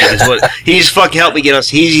me a gig. He needs to fucking help me get on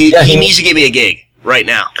stage. He needs to give me a gig right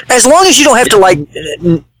now. As long as you don't have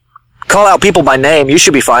to, call out people by name, you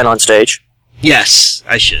should be fine on stage. Yes,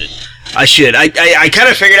 I should. I kind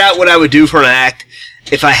of figured out what I would do for an act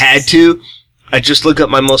if I had to. I'd just look up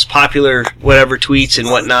my most popular whatever tweets and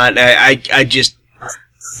whatnot. I just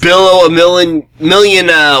billow a million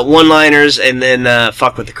one-liners and then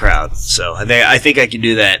fuck with the crowd. So I think I could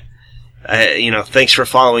do that. Thanks for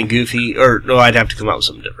following Goofy. Or no, I'd have to come up with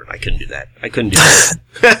something different. I couldn't do that.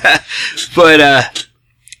 But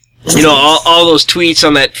all those tweets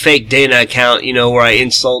on that fake Dana account, where I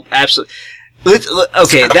insult absolutely.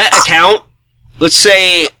 Okay, that account, let's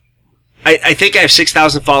say, I think I have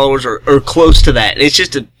 6,000 followers or close to that. It's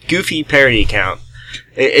just a Goofy parody account.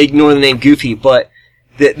 Ignore the name Goofy, but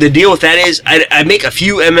the deal with that is I make a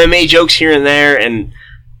few MMA jokes here and there, and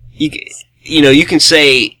you can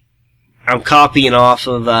say I'm copying off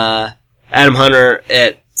of Adam Hunter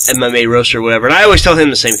at MMA Roaster or whatever, and I always tell him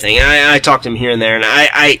the same thing. And I talk to him here and there, and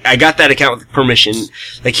I got that account with permission.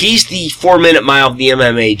 Like, he's the 4-minute mile of the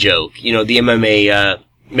MMA joke, the MMA,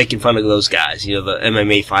 making fun of those guys, the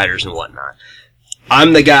MMA fighters and whatnot.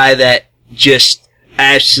 I'm the guy that just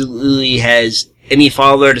absolutely has any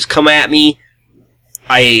follower that's come at me,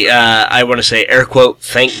 I want to say, air quote,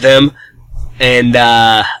 thank them, and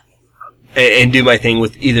do my thing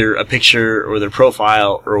with either a picture or their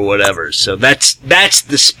profile or whatever. So that's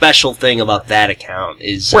the special thing about that account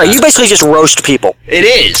is right. You basically just roast people. It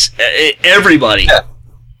is everybody.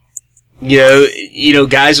 Yeah.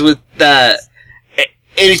 Guys with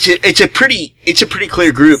it's a pretty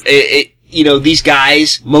clear group. These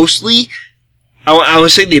guys mostly. I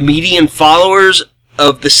would say the median followers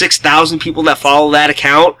of the 6,000 people that follow that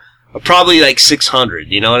account are probably like 600.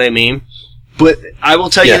 You know what I mean? But I will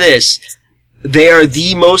tell you this. They are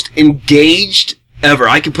the most engaged ever.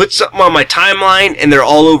 I can put something on my timeline and they're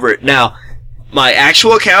all over it. Now, my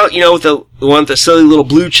actual account, with the one with the silly little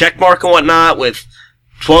blue check mark and whatnot with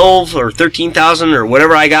 12 or 13,000 or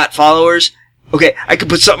whatever I got followers. Okay, I could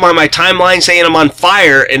put something on my timeline saying I'm on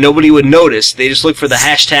fire and nobody would notice. They just look for the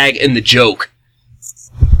hashtag and the joke.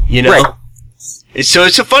 Right. So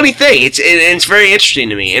it's a funny thing. It's very interesting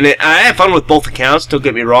to me. And I have fun with both accounts, don't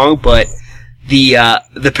get me wrong, but the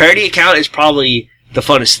parody account is probably the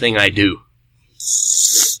funnest thing I do.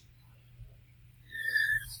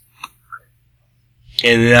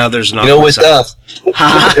 And now there's not. With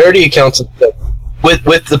the parody accounts,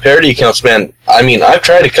 with the parody accounts, man. I mean, I've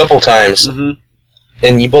tried a couple times, and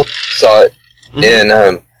you both saw it,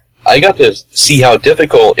 and I got to see how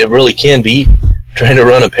difficult it really can be trying to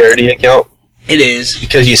run a parody account. It is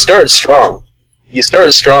because you start strong,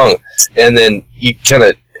 and then you kind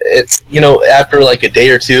of. After like a day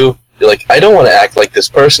or two, you're like, I don't want to act like this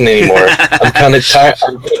person anymore. I'm kind of tired.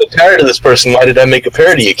 I'm tired of this person. Why did I make a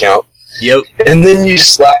parody account? Yep. And then you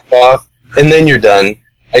slack off, and then you're done,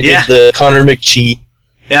 I did the Connor McChee.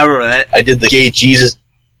 Yeah, I remember that. I did the Gay Jesus.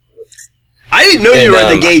 I didn't know you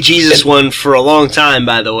were the Gay Jesus one for a long time,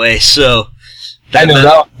 by the way, so... I know,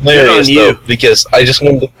 that was hilarious, though, because I just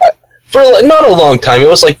wanted to... For not a long time, it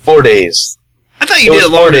was like 4 days. I thought you did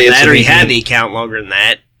it longer than that, or you had the account longer than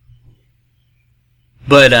that.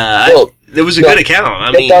 But, it was a good account,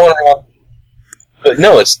 I mean... But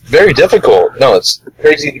no, it's very difficult. No, it's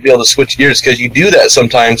crazy to be able to switch gears, because you do that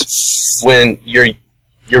sometimes when you're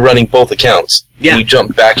running both accounts. Yeah. You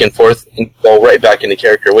jump back and forth and go right back into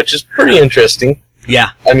character, which is pretty interesting.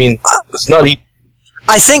 Yeah. I mean, it's not easy.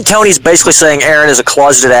 I think Tony's basically saying Aaron is a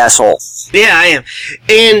closeted asshole. Yeah, I am.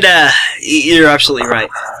 And, you're absolutely right.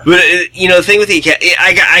 But, the thing with the account,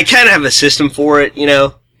 I kind of have a system for it,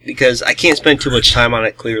 because I can't spend too much time on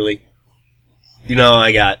it, clearly.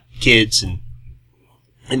 I got kids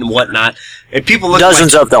and whatnot. And people look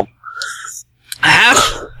Dozens of them. A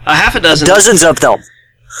half a dozen. Dozens of them.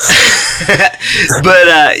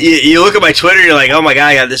 But, you look at my Twitter, you're like, oh my god,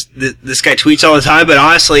 I got this guy tweets all the time, but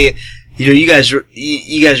honestly, you guys are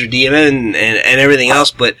DMing and everything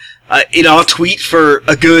else, but, I'll tweet for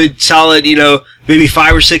a good, solid, maybe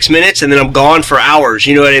 5 or 6 minutes, and then I'm gone for hours,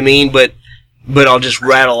 you know what I mean? But I'll just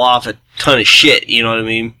rattle off a ton of shit, you know what I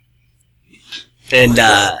mean? And,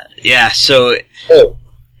 so,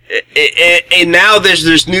 and now there's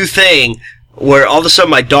this new thing where all of a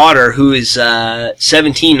sudden my daughter, who is,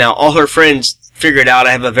 17 now, all her friends figured out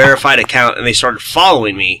I have a verified account, and they started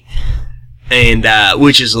following me. And,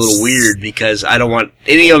 which is a little weird, because I don't want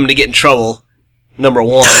any of them to get in trouble, number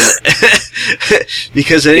one.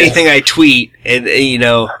 Because anything I tweet, and,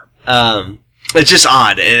 it's just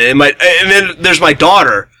odd. And then there's my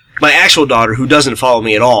daughter, my actual daughter, who doesn't follow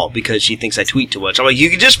me at all, because she thinks I tweet too much. I'm like, you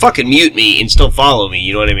can just fucking mute me and still follow me,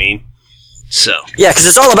 you know what I mean? So. Yeah, because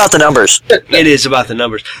it's all about the numbers. It is about the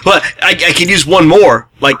numbers. But I could use one more,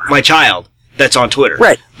 like my child, that's on Twitter.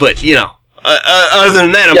 Right. But, other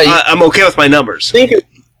than that, I'm okay with my numbers. You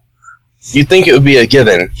think it would be a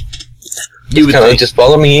given. You would kind of just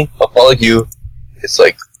follow me, I'll follow you. It's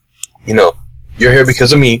like, you're here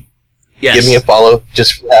because of me. Yes. Give me a follow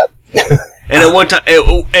just for that. And at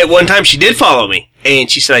one time she did follow me, and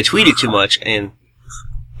she said I tweeted too much and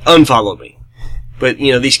unfollowed me. But,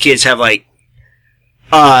 these kids have like,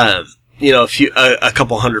 a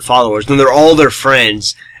couple hundred followers, and they're all their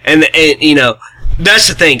friends, and that's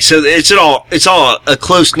the thing. So it's all a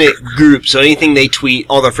close-knit group. So anything they tweet,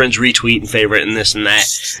 all their friends retweet and favorite and this and that.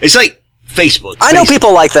 It's like Facebook. I know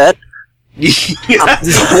people like that.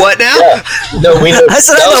 What now? Yeah. No, we know. I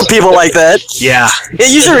said I know people like that. Yeah.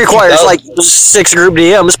 It usually requires like 6 group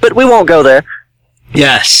DMs, but we won't go there.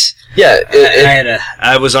 Yes. Yeah.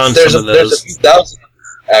 I was on some of those. There's a few thousand,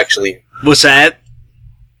 actually. What's that?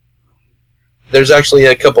 There's actually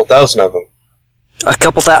a couple thousand of them. A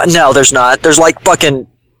couple thousand? No, there's not. There's like fucking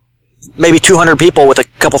maybe 200 people with a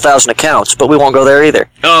couple thousand accounts, but we won't go there either.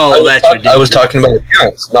 Oh, that's ridiculous. I was talking about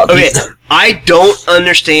accounts, not people. Okay, I don't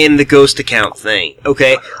understand the ghost account thing,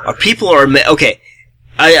 okay? Okay,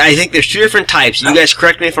 I think there's 2 different types. You guys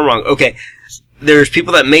correct me if I'm wrong. Okay, there's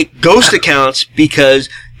people that make ghost accounts because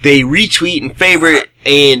they retweet and favorite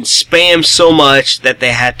and spam so much that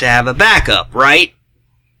they had to have a backup, right?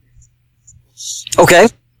 Okay.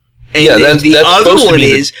 And yeah, that's the other one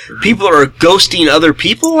is people are ghosting other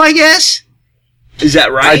people, I guess? Is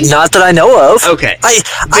that right? Not that I know of. Okay. I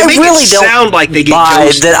make really it don't sound like they get buy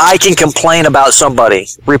ghosted. that I can complain about somebody,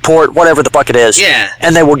 report whatever the fuck it is, Yeah.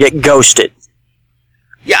 and they will get ghosted.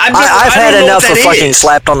 Yeah, I've had enough of fucking is.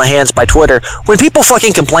 slapped on the hands by Twitter. When people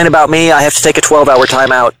fucking complain about me, I have to take a 12-hour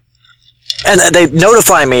timeout. And they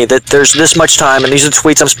notify me that there's this much time and these are the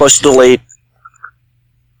tweets I'm supposed to delete.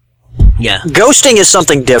 Yeah. Ghosting is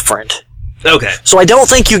something different. Okay. So I don't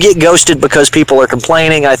think you get ghosted because people are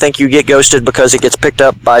complaining. I think you get ghosted because it gets picked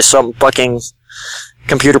up by some fucking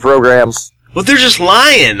computer program. Well, they're just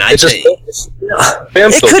lying, I think.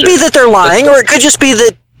 It could be that they're lying, or it could just be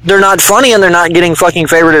that they're not funny and they're not getting fucking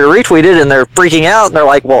favorited or retweeted and they're freaking out and they're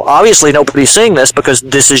like, well, obviously nobody's seeing this because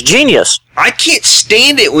this is genius. I can't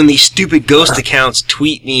stand it when these stupid ghost accounts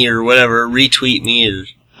tweet me or whatever, retweet me or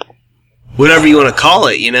whatever you want to call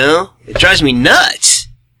it, you know? It drives me nuts.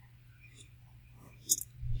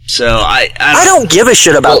 So I don't give a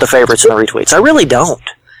shit about the favorites and the retweets. I really don't.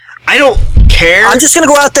 I don't care. I'm just going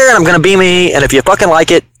to go out there and I'm going to be me, and if you fucking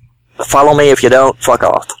like it, follow me. If you don't, fuck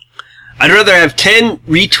off. I'd rather have 10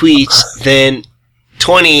 retweets than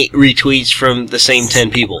 20 retweets from the same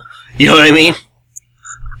 10 people. You know what I mean?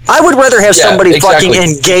 I would rather have somebody fucking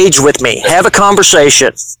engage with me. Have a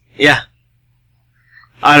conversation. Yeah.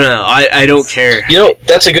 I don't know. I don't care. You know,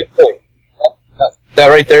 that's a good point. that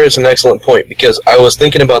right there is an excellent point, because I was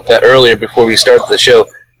thinking about that earlier before we started the show,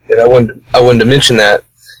 and I wanted to mention that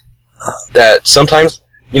sometimes,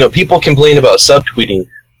 people complain about subtweeting,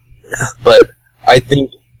 but I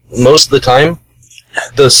think most of the time,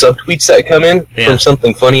 the subtweets that come in from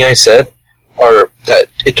something funny I said that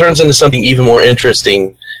it turns into something even more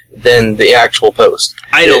interesting than the actual post.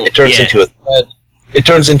 It turns into a thread. It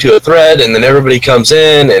turns into a thread, and then everybody comes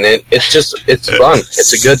in, and it's fun.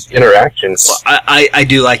 It's a good interaction. Well, I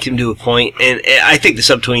do like him to a point, and I think the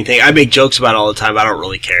subtweeting thing, I make jokes about it all the time. I don't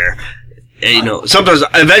really care. Sometimes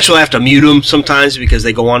eventually I have to mute them sometimes because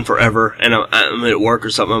they go on forever, and I'm at work or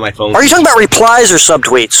something on my phone. Are you talking about replies or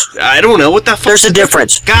subtweets? I don't know what the fuck. There's a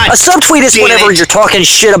difference. God, a subtweet is whenever you're talking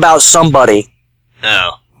shit about somebody,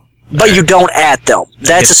 but you don't at them.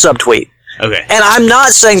 That's a subtweet. Okay. And I'm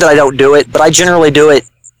not saying that I don't do it, but I generally do it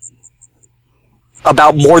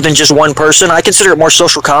about more than just one person. I consider it more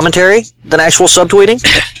social commentary than actual subtweeting.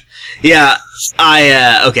 Yeah,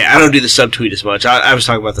 I don't do the subtweet as much. I was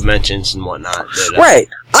talking about the mentions and whatnot. But, right.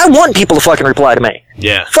 I want people to fucking reply to me.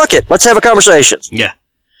 Yeah. Fuck it. Let's have a conversation. Yeah.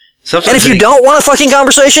 And if you don't want a fucking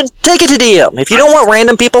conversation, take it to DM. If you don't want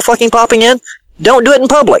random people fucking popping in, don't do it in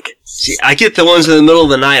public. See, I get the ones in the middle of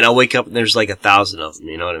the night. I'll wake up and there's like 1,000 of them.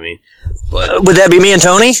 You know what I mean? But would that be me and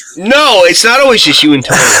Tony? No, it's not always just you and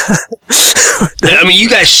Tony. I mean, you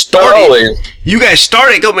guys started. You guys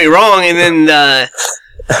started. Don't get me wrong. And then, then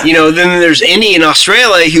there's Indy in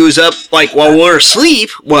Australia who was up like while we're asleep.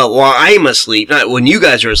 Well, while I'm asleep, not when you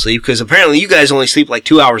guys are asleep, because apparently you guys only sleep like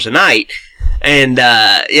 2 hours a night. And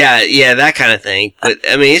that kind of thing. But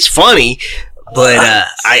I mean, it's funny, but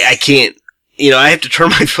I can't. I have to turn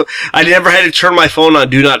my phone. I never had to turn my phone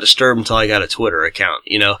on Do Not Disturb until I got a Twitter account,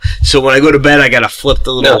 So when I go to bed, I gotta flip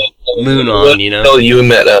the little moon on, Oh, you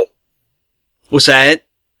met up. What's that?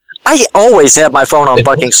 I always have my phone on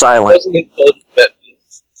fucking silent.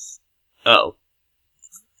 Oh.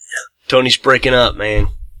 Tony's breaking up, man.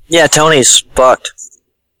 Yeah, Tony's fucked.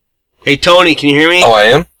 Hey, Tony, can you hear me? Oh, I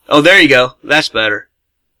am? Oh, there you go. That's better.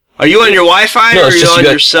 Are you on your Wi-Fi or are you on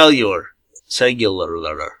your cellular?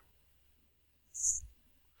 Cellular.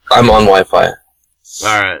 I'm on Wi-Fi.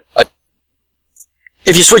 Alright.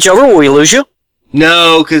 If you switch over, will we lose you?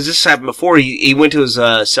 No, because this happened before. He went to his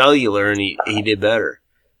cellular and he did better.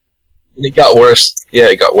 It got worse. Yeah,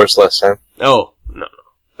 it got worse last time. Oh, no.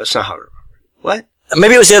 That's not how I remember. What?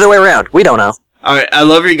 Maybe it was the other way around. We don't know. Alright, I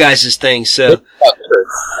love your guys' thing. So,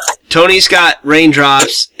 Tony's got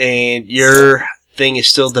raindrops and your thing is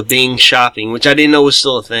still the Bing shopping, which I didn't know was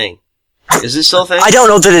still a thing. Is it still a thing? I don't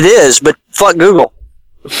know that it is, but fuck Google.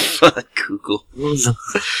 Fuck Google. Can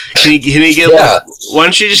you get why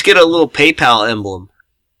don't you just get a little PayPal emblem?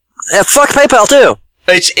 Fuck PayPal too.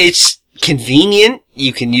 It's convenient.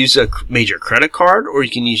 You can use a major credit card or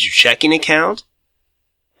you can use your checking account.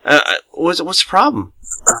 What's the problem?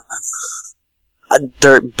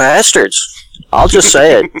 They're bastards. I'll just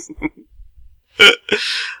say it.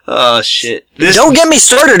 Oh shit! Don't get me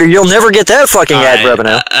started, or you'll never get that fucking ad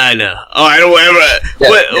revenue. I know. Oh, I don't.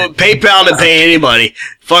 PayPal to pay anybody.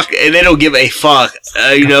 Fuck, and they don't give a fuck.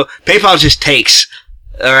 PayPal just takes.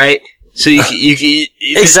 All right. So you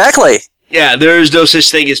exactly. Yeah, there is no such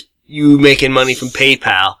thing as you making money from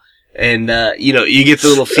PayPal, and you get the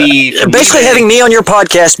little fee. Basically, having me on your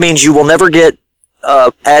podcast means you will never get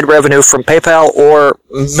ad revenue from PayPal or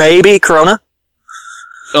maybe Corona.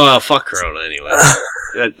 Oh, fuck Corona anyway.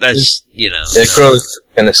 That's, Yeah, Corona's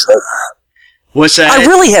kind of stuff. What's that? I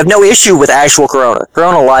really have no issue with actual Corona.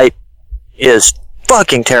 Corona Light is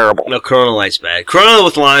fucking terrible. No, Corona Light's bad. Corona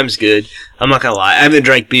with lime's good. I'm not gonna lie. I haven't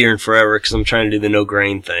drank beer in forever because I'm trying to do the no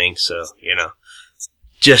grain thing, so,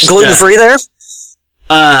 Just gluten-free there?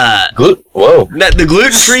 Whoa. The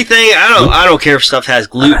gluten-free thing, I don't care if stuff has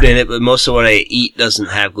gluten in it, but most of what I eat doesn't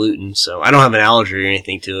have gluten, so I don't have an allergy or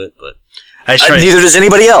anything to it, but neither does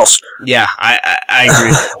anybody else. Yeah, I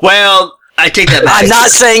agree. Well, I take that back. I'm not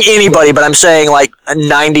saying anybody, but I'm saying like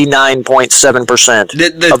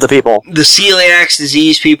 99.7% of the people. The celiac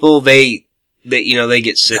disease people, they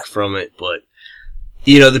get sick from it, but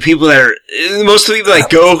the people that are most of the people that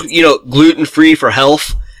go, gluten-free for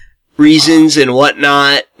health reasons and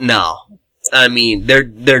whatnot, no. I mean,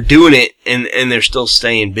 they're doing it and they're still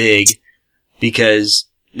staying big because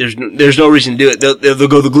there's no reason to do it. They'll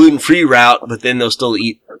go the gluten-free route, but then they'll still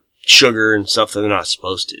eat sugar and stuff that they're not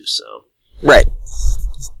supposed to, so. Right.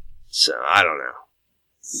 So, I don't know.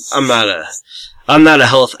 I'm not a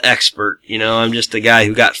health expert, I'm just a guy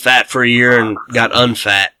who got fat for a year and got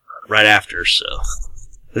unfat right after, so.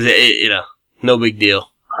 No big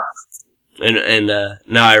deal. And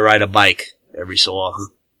now I ride a bike every so often.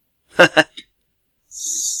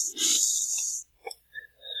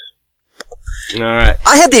 All right.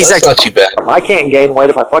 I had the exact. That's not too bad. I can't gain weight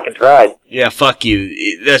if I fucking tried. Yeah, fuck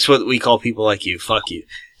you. That's what we call people like you. Fuck you.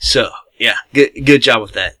 So, yeah, good job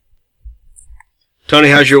with that. Tony,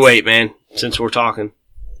 how's your weight, man? Since we're talking.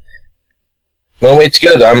 My weight's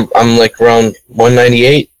good. I'm like around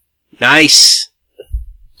 198. Nice.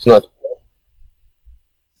 It's not.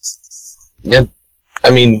 Yeah, I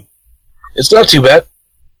mean, it's not too bad.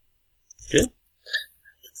 Good.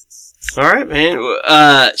 All right,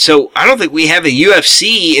 man. So I don't think we have a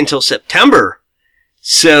UFC until September.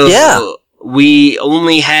 So Yeah. we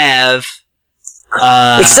only have.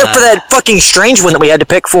 Except for that fucking strange one that we had to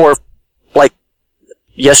pick for, like,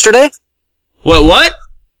 yesterday. What?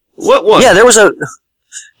 What one? Yeah, there was a.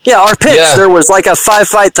 Yeah, our picks. Yeah. There was like a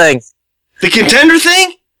 5-fight thing. The contender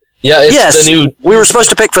thing? Yeah, it's Yes, the new. we were supposed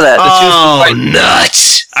to pick for that. Oh,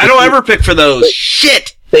 nuts! I don't ever pick for those.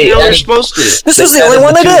 Shit! They You know we're added- supposed to. This was the only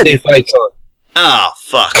one they Tuesday did. fights on. Oh,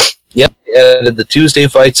 fuck. Yep, they added the Tuesday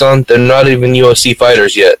fights on. They're not even UFC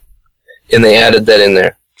fighters yet, and they added that in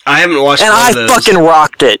there. I haven't watched And one I of those. fucking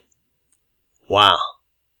rocked it. Wow.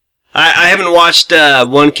 I haven't watched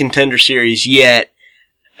one contender series yet.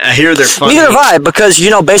 I hear they're funny. Neither have I, because,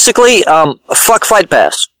 basically, fuck Fight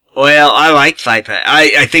Pass. Well, I like Fight Pass.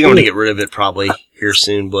 I think I'm going to get rid of it probably here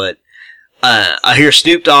soon, but I hear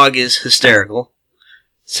Snoop Dogg is hysterical.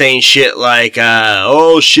 Saying shit like,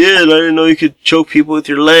 oh shit, I didn't know you could choke people with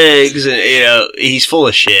your legs. And, he's full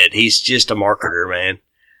of shit. He's just a marketer, man.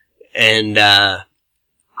 And, I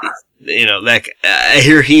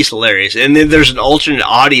hear he's hilarious. And then there's an alternate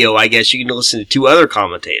audio, I guess. You can listen to two other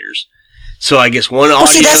commentators. So I guess one audio. Well,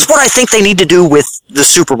 see, that's what I think they need to do with the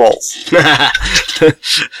Super Bowl.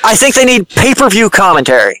 I think they need pay-per-view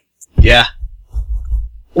commentary. Yeah.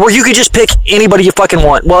 Where you could just pick anybody you fucking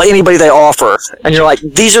want. Well, anybody they offer. And you're like,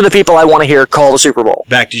 these are the people I want to hear call the Super Bowl.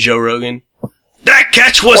 Back to Joe Rogan. That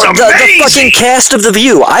catch was Or the amazing! fucking cast of The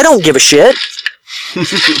View. I don't give a shit.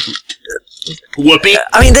 Whoopee.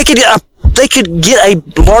 I mean, they could get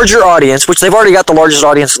a larger audience, which they've already got the largest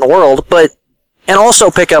audience in the world, and also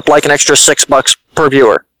pick up like an extra $6 per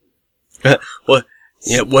viewer. What?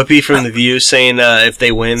 Yeah, Whoopi from The View saying if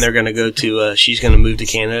they win, they're going to go to, she's going to move to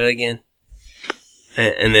Canada again.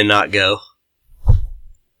 And then not go.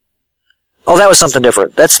 Oh, that was something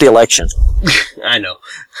different. That's the election. I know.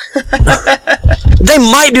 They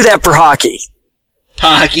might do that for hockey.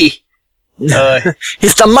 Hockey.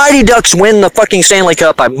 If the Mighty Ducks win the fucking Stanley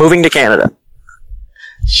Cup, I'm moving to Canada.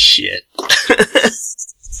 Shit.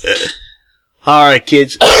 Alright,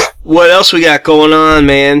 kids. What else we got going on,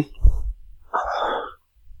 man?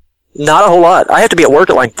 Not a whole lot. I have to be at work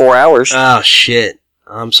at like 4 hours. Oh, shit.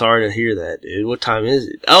 I'm sorry to hear that, dude. What time is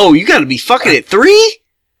it? Oh, you gotta be fucking at 3?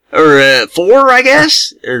 Or 4, I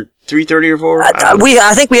guess? Or 3:30 or 4?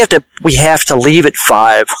 I think we have to leave at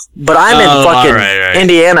 5. But I'm in fucking right.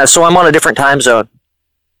 Indiana, so I'm on a different time zone.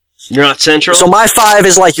 You're not central? So my 5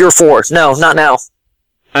 is like your 4. No, not now.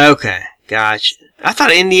 Okay, gotcha. I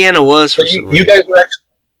thought Indiana was for some You reason.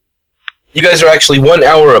 guys are actually 1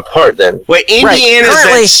 hour apart then. Wait, Indiana's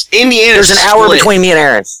Currently, Indiana's There's an hour split. between me and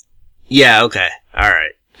Aaron. Yeah, okay.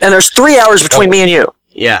 Alright. And there's 3 hours between me and you.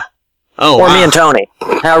 Yeah. Oh, Or wow. me and Tony.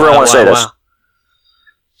 However I want to say this. Wow.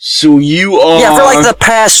 So you are... Yeah, for like the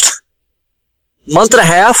past month and a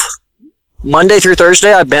half, Monday through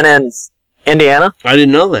Thursday, I've been in Indiana. I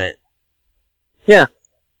didn't know that. Yeah.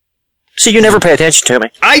 See, you never pay attention to me.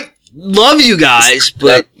 I love you guys,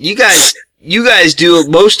 but you guys do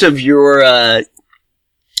most of your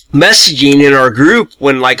messaging in our group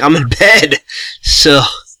when like I'm in bed. So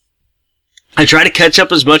I try to catch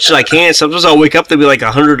up as much as I can. Sometimes I'll wake up, there'll be like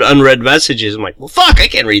 100 unread messages. I'm like, well, fuck, I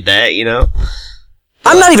can't read that, you know?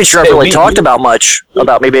 I'm not even sure I've really talked about much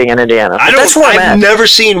about me being in Indiana. But that's where I'm I've at. never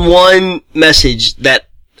seen one message that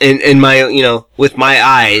in my, with my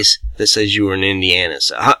eyes that says you were in Indiana.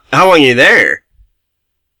 So how long are you there?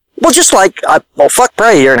 Well, just like, fuck,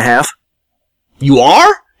 probably a year and a half. You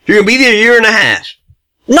are? You're going to be there a year and a half.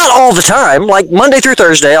 Not all the time. Like, Monday through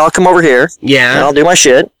Thursday, I'll come over here, and Yeah. I'll do my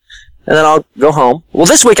shit, and then I'll go home. Well,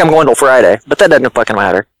 this week I'm going till Friday, but that doesn't fucking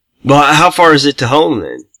matter. Well, how far is it to home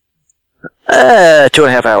then?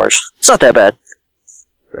 2.5 hours. It's not that bad.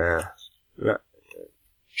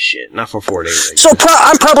 Shit, not for 4 days. I So guess.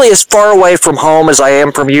 I'm probably as far away from home as I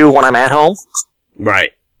am from you when I'm at home.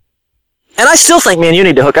 Right. And I still think me and you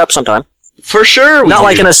need to hook up sometime. For sure. Not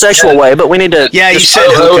like in a sexual way, but we need to... Yeah, you just said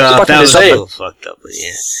hook up. fucking That was a say it. little fucked up, but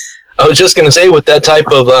yeah. I was just gonna say, with that type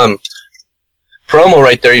of promo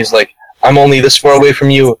right there, he's like, I'm only this far away from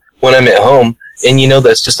you when I'm at home, and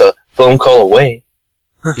that's just a phone call away.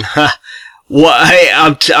 Well, hey,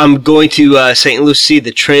 I'm going to St. Louis see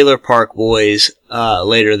the Trailer Park Boys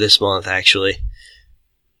later this month, actually.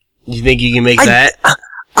 You think you can make that?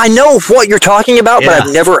 I know what you're talking about, Yeah. but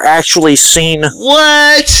I've never actually seen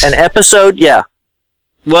What? an episode. Yeah.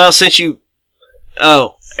 Well, since you,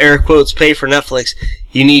 air quotes, pay for Netflix,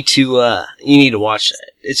 you need to watch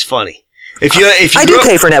that. It's funny. If you I do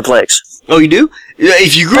pay for Netflix. Oh, you do?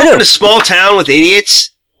 If you grew I up do. in a small town with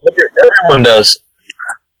idiots, Everyone does.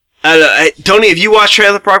 Tony, have you watched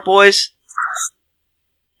Trailer Park Boys?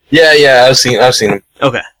 Yeah, I've seen them.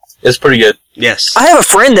 Okay. It's pretty good. Yes. I have a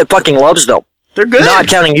friend that fucking loves them. They're good. Not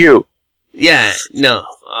counting you. Yeah. No.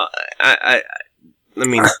 I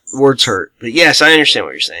mean, words hurt, but yes, I understand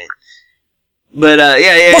what you're saying. But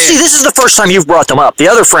yeah. Well, see, this is the first time you've brought them up. The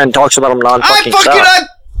other friend talks about them non-fucking stop.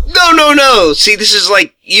 No. See, this is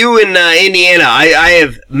like you in Indiana. I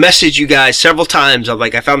have messaged you guys several times. I'm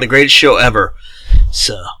like, I found the greatest show ever.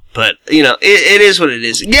 So, but it is what it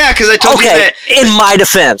is. Yeah, because I told you Okay, that. in my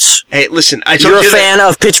defense, Hey, listen, I told you're you a fan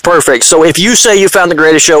of Pitch Perfect, so if you say you found the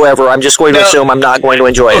greatest show ever, I'm just going to assume I'm not going to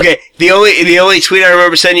enjoy it. Okay, the only tweet I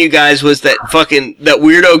remember sending you guys was that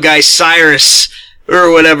weirdo guy Cyrus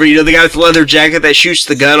or whatever, the guy with the leather jacket that shoots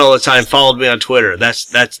the gun all the time followed me on Twitter.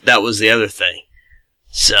 That was the other thing.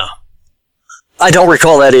 So, I don't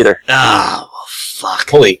recall that either. Fuck.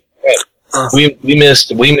 Holy crap. We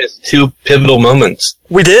missed 2 pivotal moments.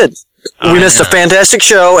 We did. Oh, We missed a yeah. fantastic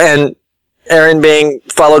show and Aaron being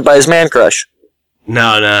followed by his man crush.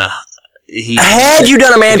 No. Had you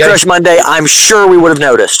done a man crush Monday, I'm sure we would have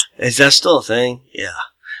noticed. Is that still a thing? Yeah.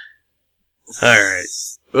 Alright.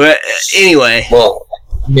 Well, anyway. Well,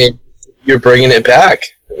 I mean, you're bringing it back.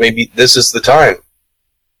 Maybe this is the time.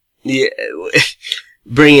 Yeah.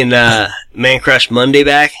 Bringing Man Crush Monday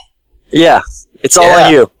back? Yeah, it's all Yeah.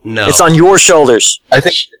 on you. No. It's on your shoulders. I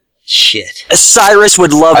think Shit. Cyrus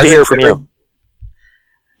would love to hear from you.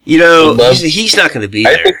 He's not going to be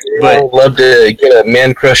I there. think we But would love to get a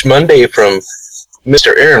Man Crush Monday from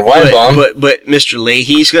Mr. Aaron Weinbaum. But Mr.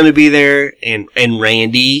 Leahy's going to be there, and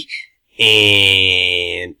Randy,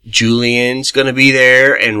 and Julian's going to be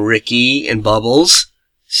there, and Ricky, and Bubbles.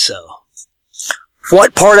 So.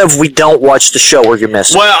 What part of we don't watch the show were you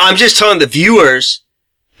missing? Well, I'm just telling the viewers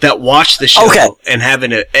that watch the show Okay. and have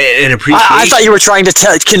an appreciation. I thought you were trying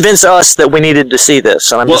to convince us that we needed to see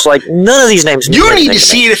this, and I'm just like, none of these names mean You anything need to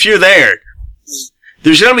see me. it if you're there.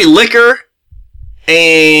 There's going to be liquor,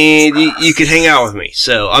 and you could hang out with me.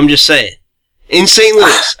 So, I'm just saying. In St.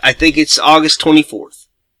 Louis, I think it's August 24th.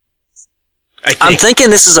 I'm thinking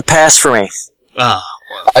this is a pass for me. Oh,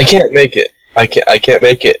 well, I can't make it. I can't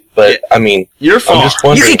make it. But, I mean, you're I'm far. just You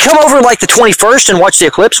wondering. could come over like the 21st and watch the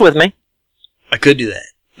eclipse with me. I could do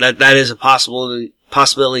that. That is a possibility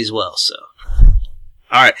as well, so.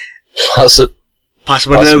 Alright.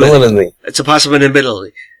 Possibility. It's a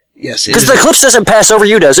possibility. Yes, it Because is. the eclipse doesn't pass over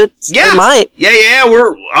you, does it? Yeah. It might. Yeah,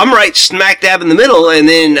 I'm right smack dab in the middle, and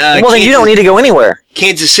then, Well, then you don't need to go anywhere.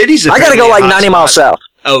 Kansas City's I gotta go apparently a like hot 90 miles spot. south.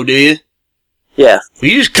 Oh, do you? Yeah.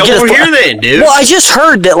 Well, you just come get a over fl- here then, dude. Well, I just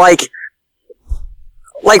heard that like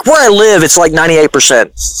where I live, it's like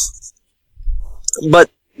 98%. But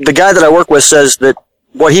the guy that I work with says that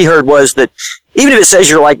what he heard was that even if it says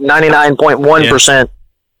you're like 99.1%,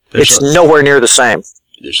 it's nowhere near the same.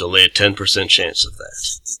 There's only a 10% chance of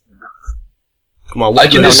that. Come on, I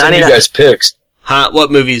can just send you guys pics.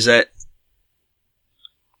 What movie is that?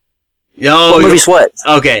 Oh, What movie's what?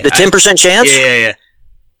 Okay. The 10% chance? Yeah.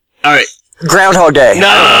 All right. Groundhog Day. No.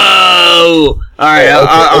 All right. Yeah, okay.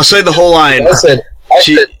 I'll say the whole line. I said,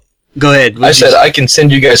 Go ahead. I can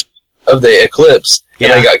send you guys of the eclipse, and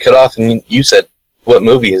Yeah. I got cut off, and you said, what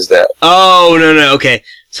movie is that? Oh, no. Okay.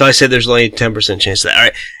 So I said there's only a 10% chance of that. All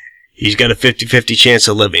right. He's got a 50-50 chance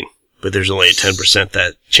of living, but there's only a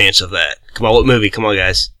 10% chance of that. Come on, what movie? Come on,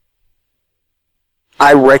 guys.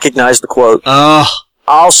 I recognize the quote. Oh,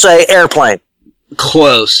 I'll say Airplane.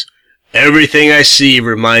 close. Everything I see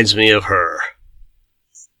reminds me of her.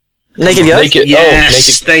 Naked Gun?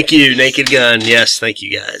 Yes, thank you, Naked Gun. Yes, thank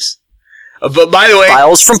you, guys. But by the way,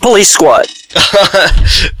 Files from Police Squad.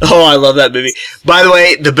 oh, I love that movie. By the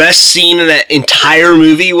way, the best scene in that entire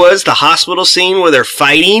movie was the hospital scene where they're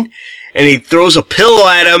fighting, and he throws a pillow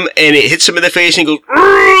at him, and it hits him in the face, and he goes,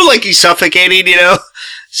 "Rrr," like he's suffocating,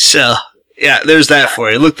 So, yeah, there's that for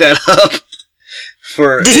you. Look that up.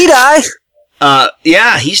 Did he die?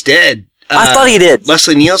 Yeah, he's dead. I thought he did.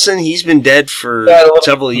 Leslie Nielsen, he's been dead for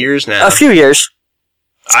several years now. A few years.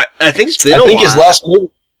 I think it's been I a think while. his last movie.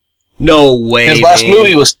 No way. His last man.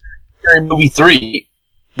 movie was Scary Movie 3.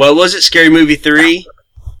 What was it? Scary Movie 3?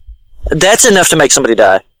 That's enough to make somebody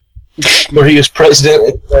die. Where he was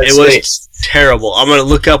president of the United It was States. terrible. I'm gonna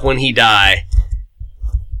look up when he died.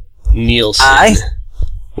 Nielsen. I?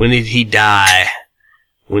 When did he die?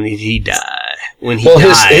 When did he die? When he Well,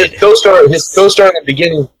 died. his co-star in the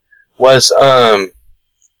beginning was Wow.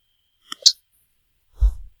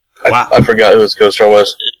 I forgot who his co-star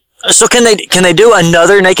was. So can they do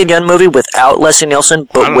another Naked Gun movie without Leslie Nielsen,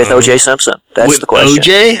 I but don't with know. O.J. Simpson? That's With the question.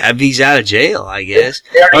 OJ? He's out of jail, I guess.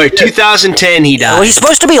 They already All right, did. 2010 he died. Well, he's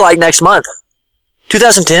supposed to be like next month.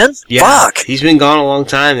 2010? Yeah, Fuck. he's been gone a long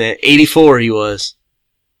time, man. 84 he was.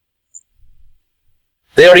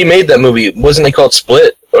 They already made that movie. Wasn't it called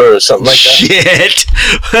Split or something like that?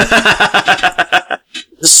 Shit.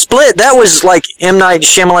 Split, that was like M. Night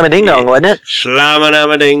Shyamalan Ding Dong, wasn't it?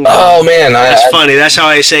 Shlamadama-ding. Oh man, That's funny. That's how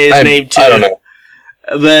I say his name too. I don't know.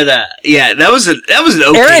 But yeah, that was an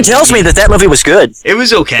okay. Aaron tells me movie. that movie was good. It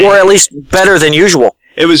was okay. Or at least better than usual.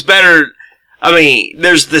 It was better. I mean,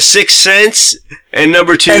 there's The Sixth Sense, and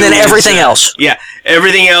number 2 And then is, everything else. Yeah,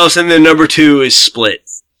 everything else, and then number 2 is Split.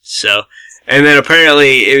 So, and then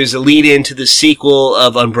apparently it was a lead into the sequel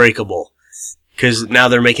of Unbreakable, because now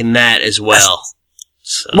they're making that as well.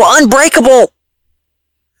 So, Well, Unbreakable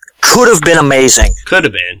could have been amazing, could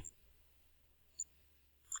have been.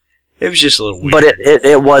 It was just a little weird. but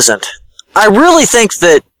it wasn't. I really think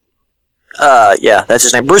that, yeah, that's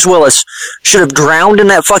his name. Bruce Willis should have drowned in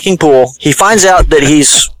that fucking pool. He finds out that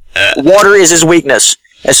water is his weakness.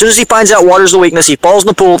 As soon as he finds out water's the weakness, he falls in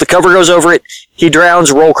the pool, the cover goes over it, he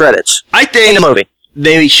drowns, roll credits. I think In the movie.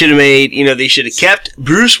 they should have made, they should have kept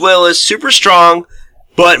Bruce Willis super strong,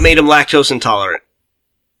 but made him lactose intolerant.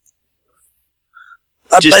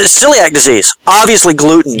 But celiac disease. Obviously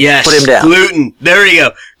gluten Yes, put him down. gluten. There you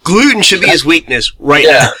go. Gluten should be his weakness right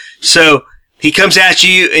Yeah. now. So he comes at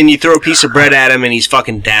you and you throw a piece of bread at him and he's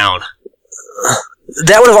fucking down.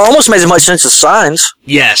 That would have almost made as much sense as Signs.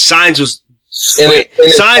 Yeah, Signs was And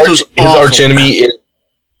his Signs was his awful. arch enemy is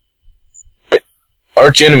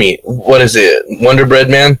arch enemy. What is it? Wonder Bread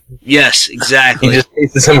Man. yes, exactly. He just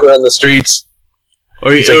chases him around the streets.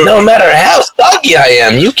 or, He's like, no matter how soggy I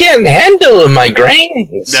am, you can't handle my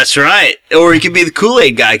grains. That's right. Or he could be the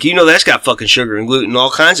Kool-Aid guy. That's got fucking sugar and gluten and all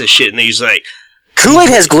kinds of shit. And he's like, Kool-Aid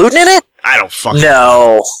has gluten in it? I don't fucking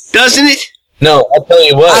No. Doesn't it? No, I'll tell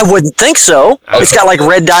you what. I wouldn't think so. It's got like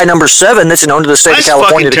red dye number 7 that's known to the state That's of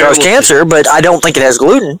California to fucking cause terrible. cancer, but I don't think it has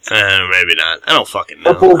gluten. Maybe not. I don't fucking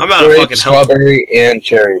know. Purple I'm not a grape, fucking help. strawberry, and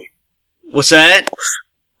cherry. What's that?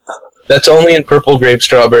 That's only in purple grape,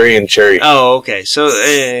 strawberry, and cherry. Oh, okay. So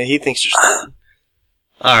he thinks there's gluten.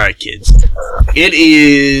 All right, kids. It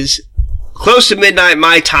is close to midnight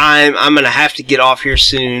my time. I'm going to have to get off here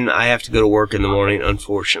soon. I have to go to work in the morning,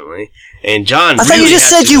 unfortunately. And John I thought really you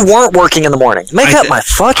just has said to- you weren't working in the morning. Make I up thi- my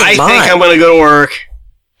fucking I mind. think I'm going to go to work.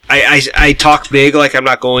 I talk big like I'm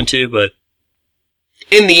not going to, but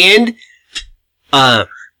in the end, I'm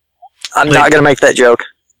not going to make that joke.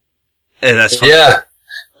 that's fine. Yeah,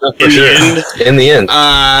 for In the sure. end? In the end.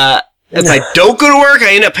 If I don't go to work,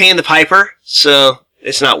 I end up paying the piper, so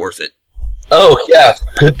it's not worth it. Oh, yeah.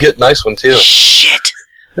 Good, nice one, too. Shit.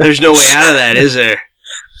 There's no way out of that, is there?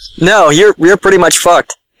 No, you're pretty much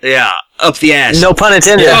fucked. Yeah, up the ass. No pun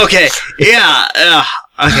intended. Yeah. Okay. Yeah.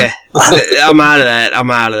 Okay. I'm out of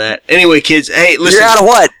that. Anyway, kids. Hey, listen. You're out of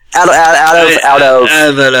what? Out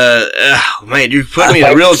of. Man, you're putting me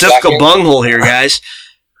in a real difficult bunghole here, guys.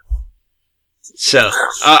 So,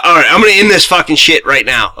 all right, I'm gonna end this fucking shit right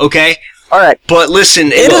now. Okay. All right. But listen.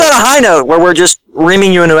 End it on a high note where we're just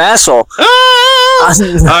reaming you a new asshole. Ah! All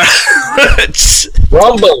right.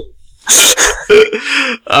 Rumble.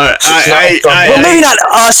 All right. Well, maybe not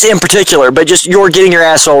us in particular, but just you're getting your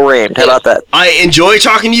asshole reamed. How about that? I enjoy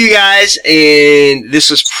talking to you guys, and this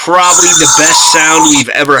is probably the best sound we've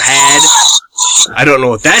ever had. I don't know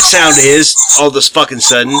what that sound is all this fucking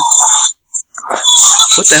sudden.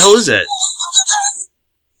 What the hell is that?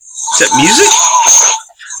 Is that music?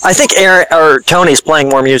 I think Aaron or Tony's playing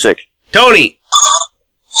more music. Tony!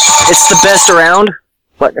 It's the best around.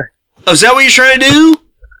 What? Oh, is that what you're trying to do?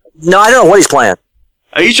 No, I don't know what he's playing.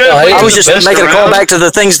 Are you trying to No, play I the was just best making a around? callback to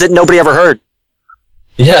the things that nobody ever heard.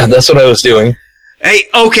 Yeah, that's what I was doing. Hey,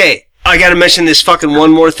 okay. I gotta mention this fucking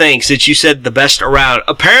one more thing since you said the best around.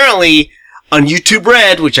 Apparently, on YouTube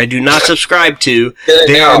Red, which I do not subscribe to,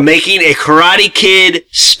 they are making a Karate Kid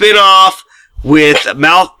spin-off with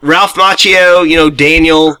Ralph Macchio,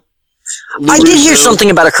 Daniel I did hear LaRusso,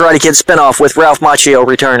 something about a Karate Kid spinoff with Ralph Macchio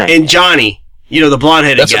returning. and Johnny, the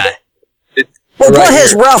blonde-headed That's guy. Well, right what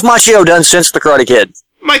has here. Ralph Macchio done since the Karate Kid?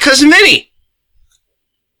 My cousin Vinny.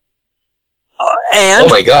 And Oh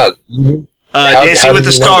my god. Dancing how with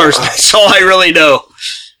the did you know Stars. that? That's all I really know.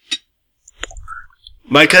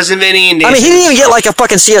 My cousin Vinny and I Dancing mean, he didn't even get like a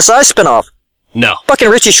fucking CSI spinoff. No. Fucking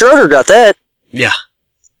Richie Schroeder got that. Yeah.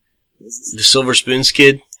 The Silver Spoons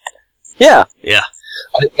kid? Yeah. Yeah.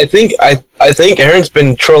 I think Aaron's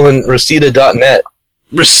been trolling Reseda.net.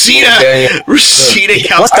 Reseda,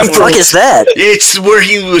 California. What the fuck is that? It's where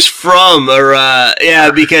he was from, or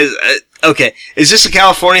because okay, is this a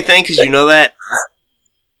California thing? Because you know that.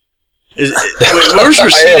 Where's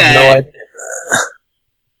Reseda? I have no idea.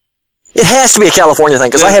 It has to be a California thing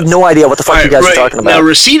because I have no idea what the fuck you guys are talking about. Now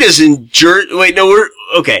Reseda's in Jersey. Wait, no,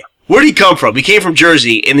 okay. Where did he come from? He came from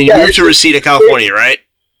Jersey, and then he moved to Reseda, California, right?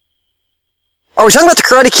 Are we talking about the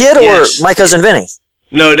Karate Kid or Yes. My Cousin Vinny?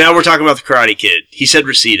 No, now we're talking about the Karate Kid. He said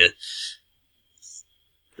Reseda.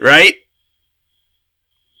 Right?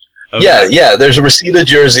 Okay. Yeah, there's a Reseda,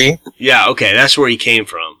 Jersey. Yeah, okay, that's where he came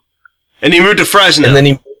from. And he moved to Fresno. And then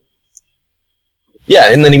he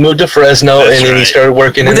moved to Fresno, That's and then he right. started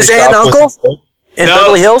working With in his the aunt shop and uncle? with- In No.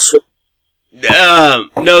 Beverly Hills?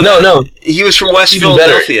 No. He was from West Even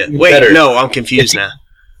better, Philadelphia. even Wait, better. no, I'm confused now.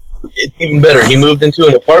 It's even better. He moved into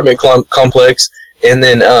an apartment complex, and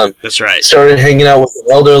then That's right. started hanging out with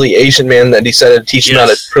an elderly Asian man that decided to teach him how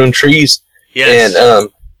to Yes. prune trees Yes. and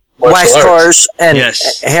Wax martial arts. cars and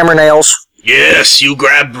Yes. hammer nails. Yes, you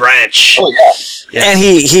grab branch. Oh yeah. Yes. And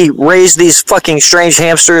he raised these fucking strange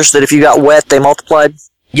hamsters that if you got wet, they multiplied.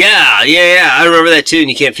 Yeah. I remember that too, and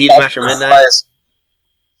you can't feed them after midnight.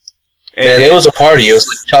 And it was a party. It was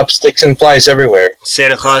like chopsticks and flies everywhere.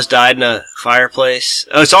 Santa Claus died in a fireplace.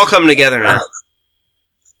 Oh, it's all coming together now.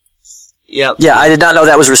 Yep. Yeah, I did not know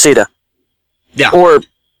that was Reseda. Yeah. Or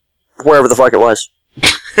wherever the fuck it was.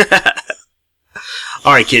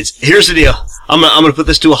 All right, kids. Here's the deal. I'm gonna put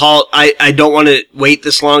this to a halt. I don't want to wait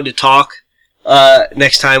this long to talk.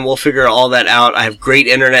 Next time we'll figure all that out. I have great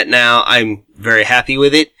internet now. I'm very happy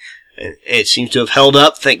with it. It seems to have held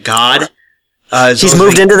up. Thank God. He's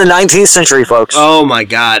moved into the 19th century, folks. Oh my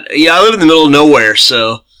God. Yeah, I live in the middle of nowhere,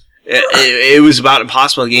 so it was about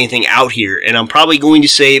impossible to get anything out here. And I'm probably going to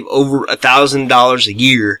save over $1,000 a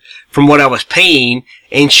year from what I was paying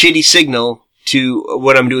and shitty signal to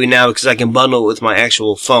what I'm doing now because I can bundle it with my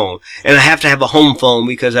actual phone. And I have to have a home phone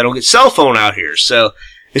because I don't get cell phone out here. So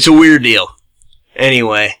it's a weird deal.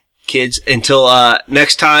 Anyway, kids, until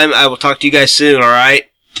next time, I will talk to you guys soon, alright?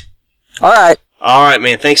 Alright. Alright,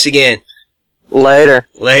 man. Thanks again. Later.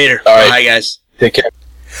 Later. All right. Bye, guys. Take care.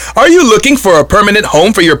 Are you looking for a permanent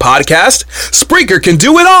home for your podcast? Spreaker can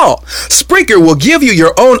do it all. Spreaker will give you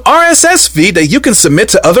your own RSS feed that you can submit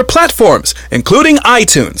to other platforms, including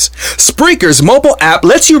iTunes. Spreaker's mobile app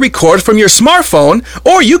lets you record from your smartphone,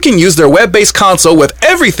 or you can use their web-based console with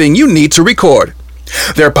everything you need to record.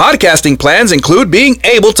 Their podcasting plans include being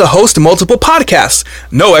able to host multiple podcasts,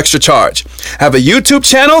 no extra charge. Have a YouTube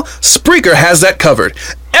channel? Spreaker has that covered.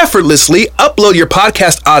 Effortlessly upload your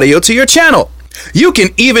podcast audio to your channel. You can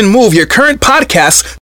even move your current podcasts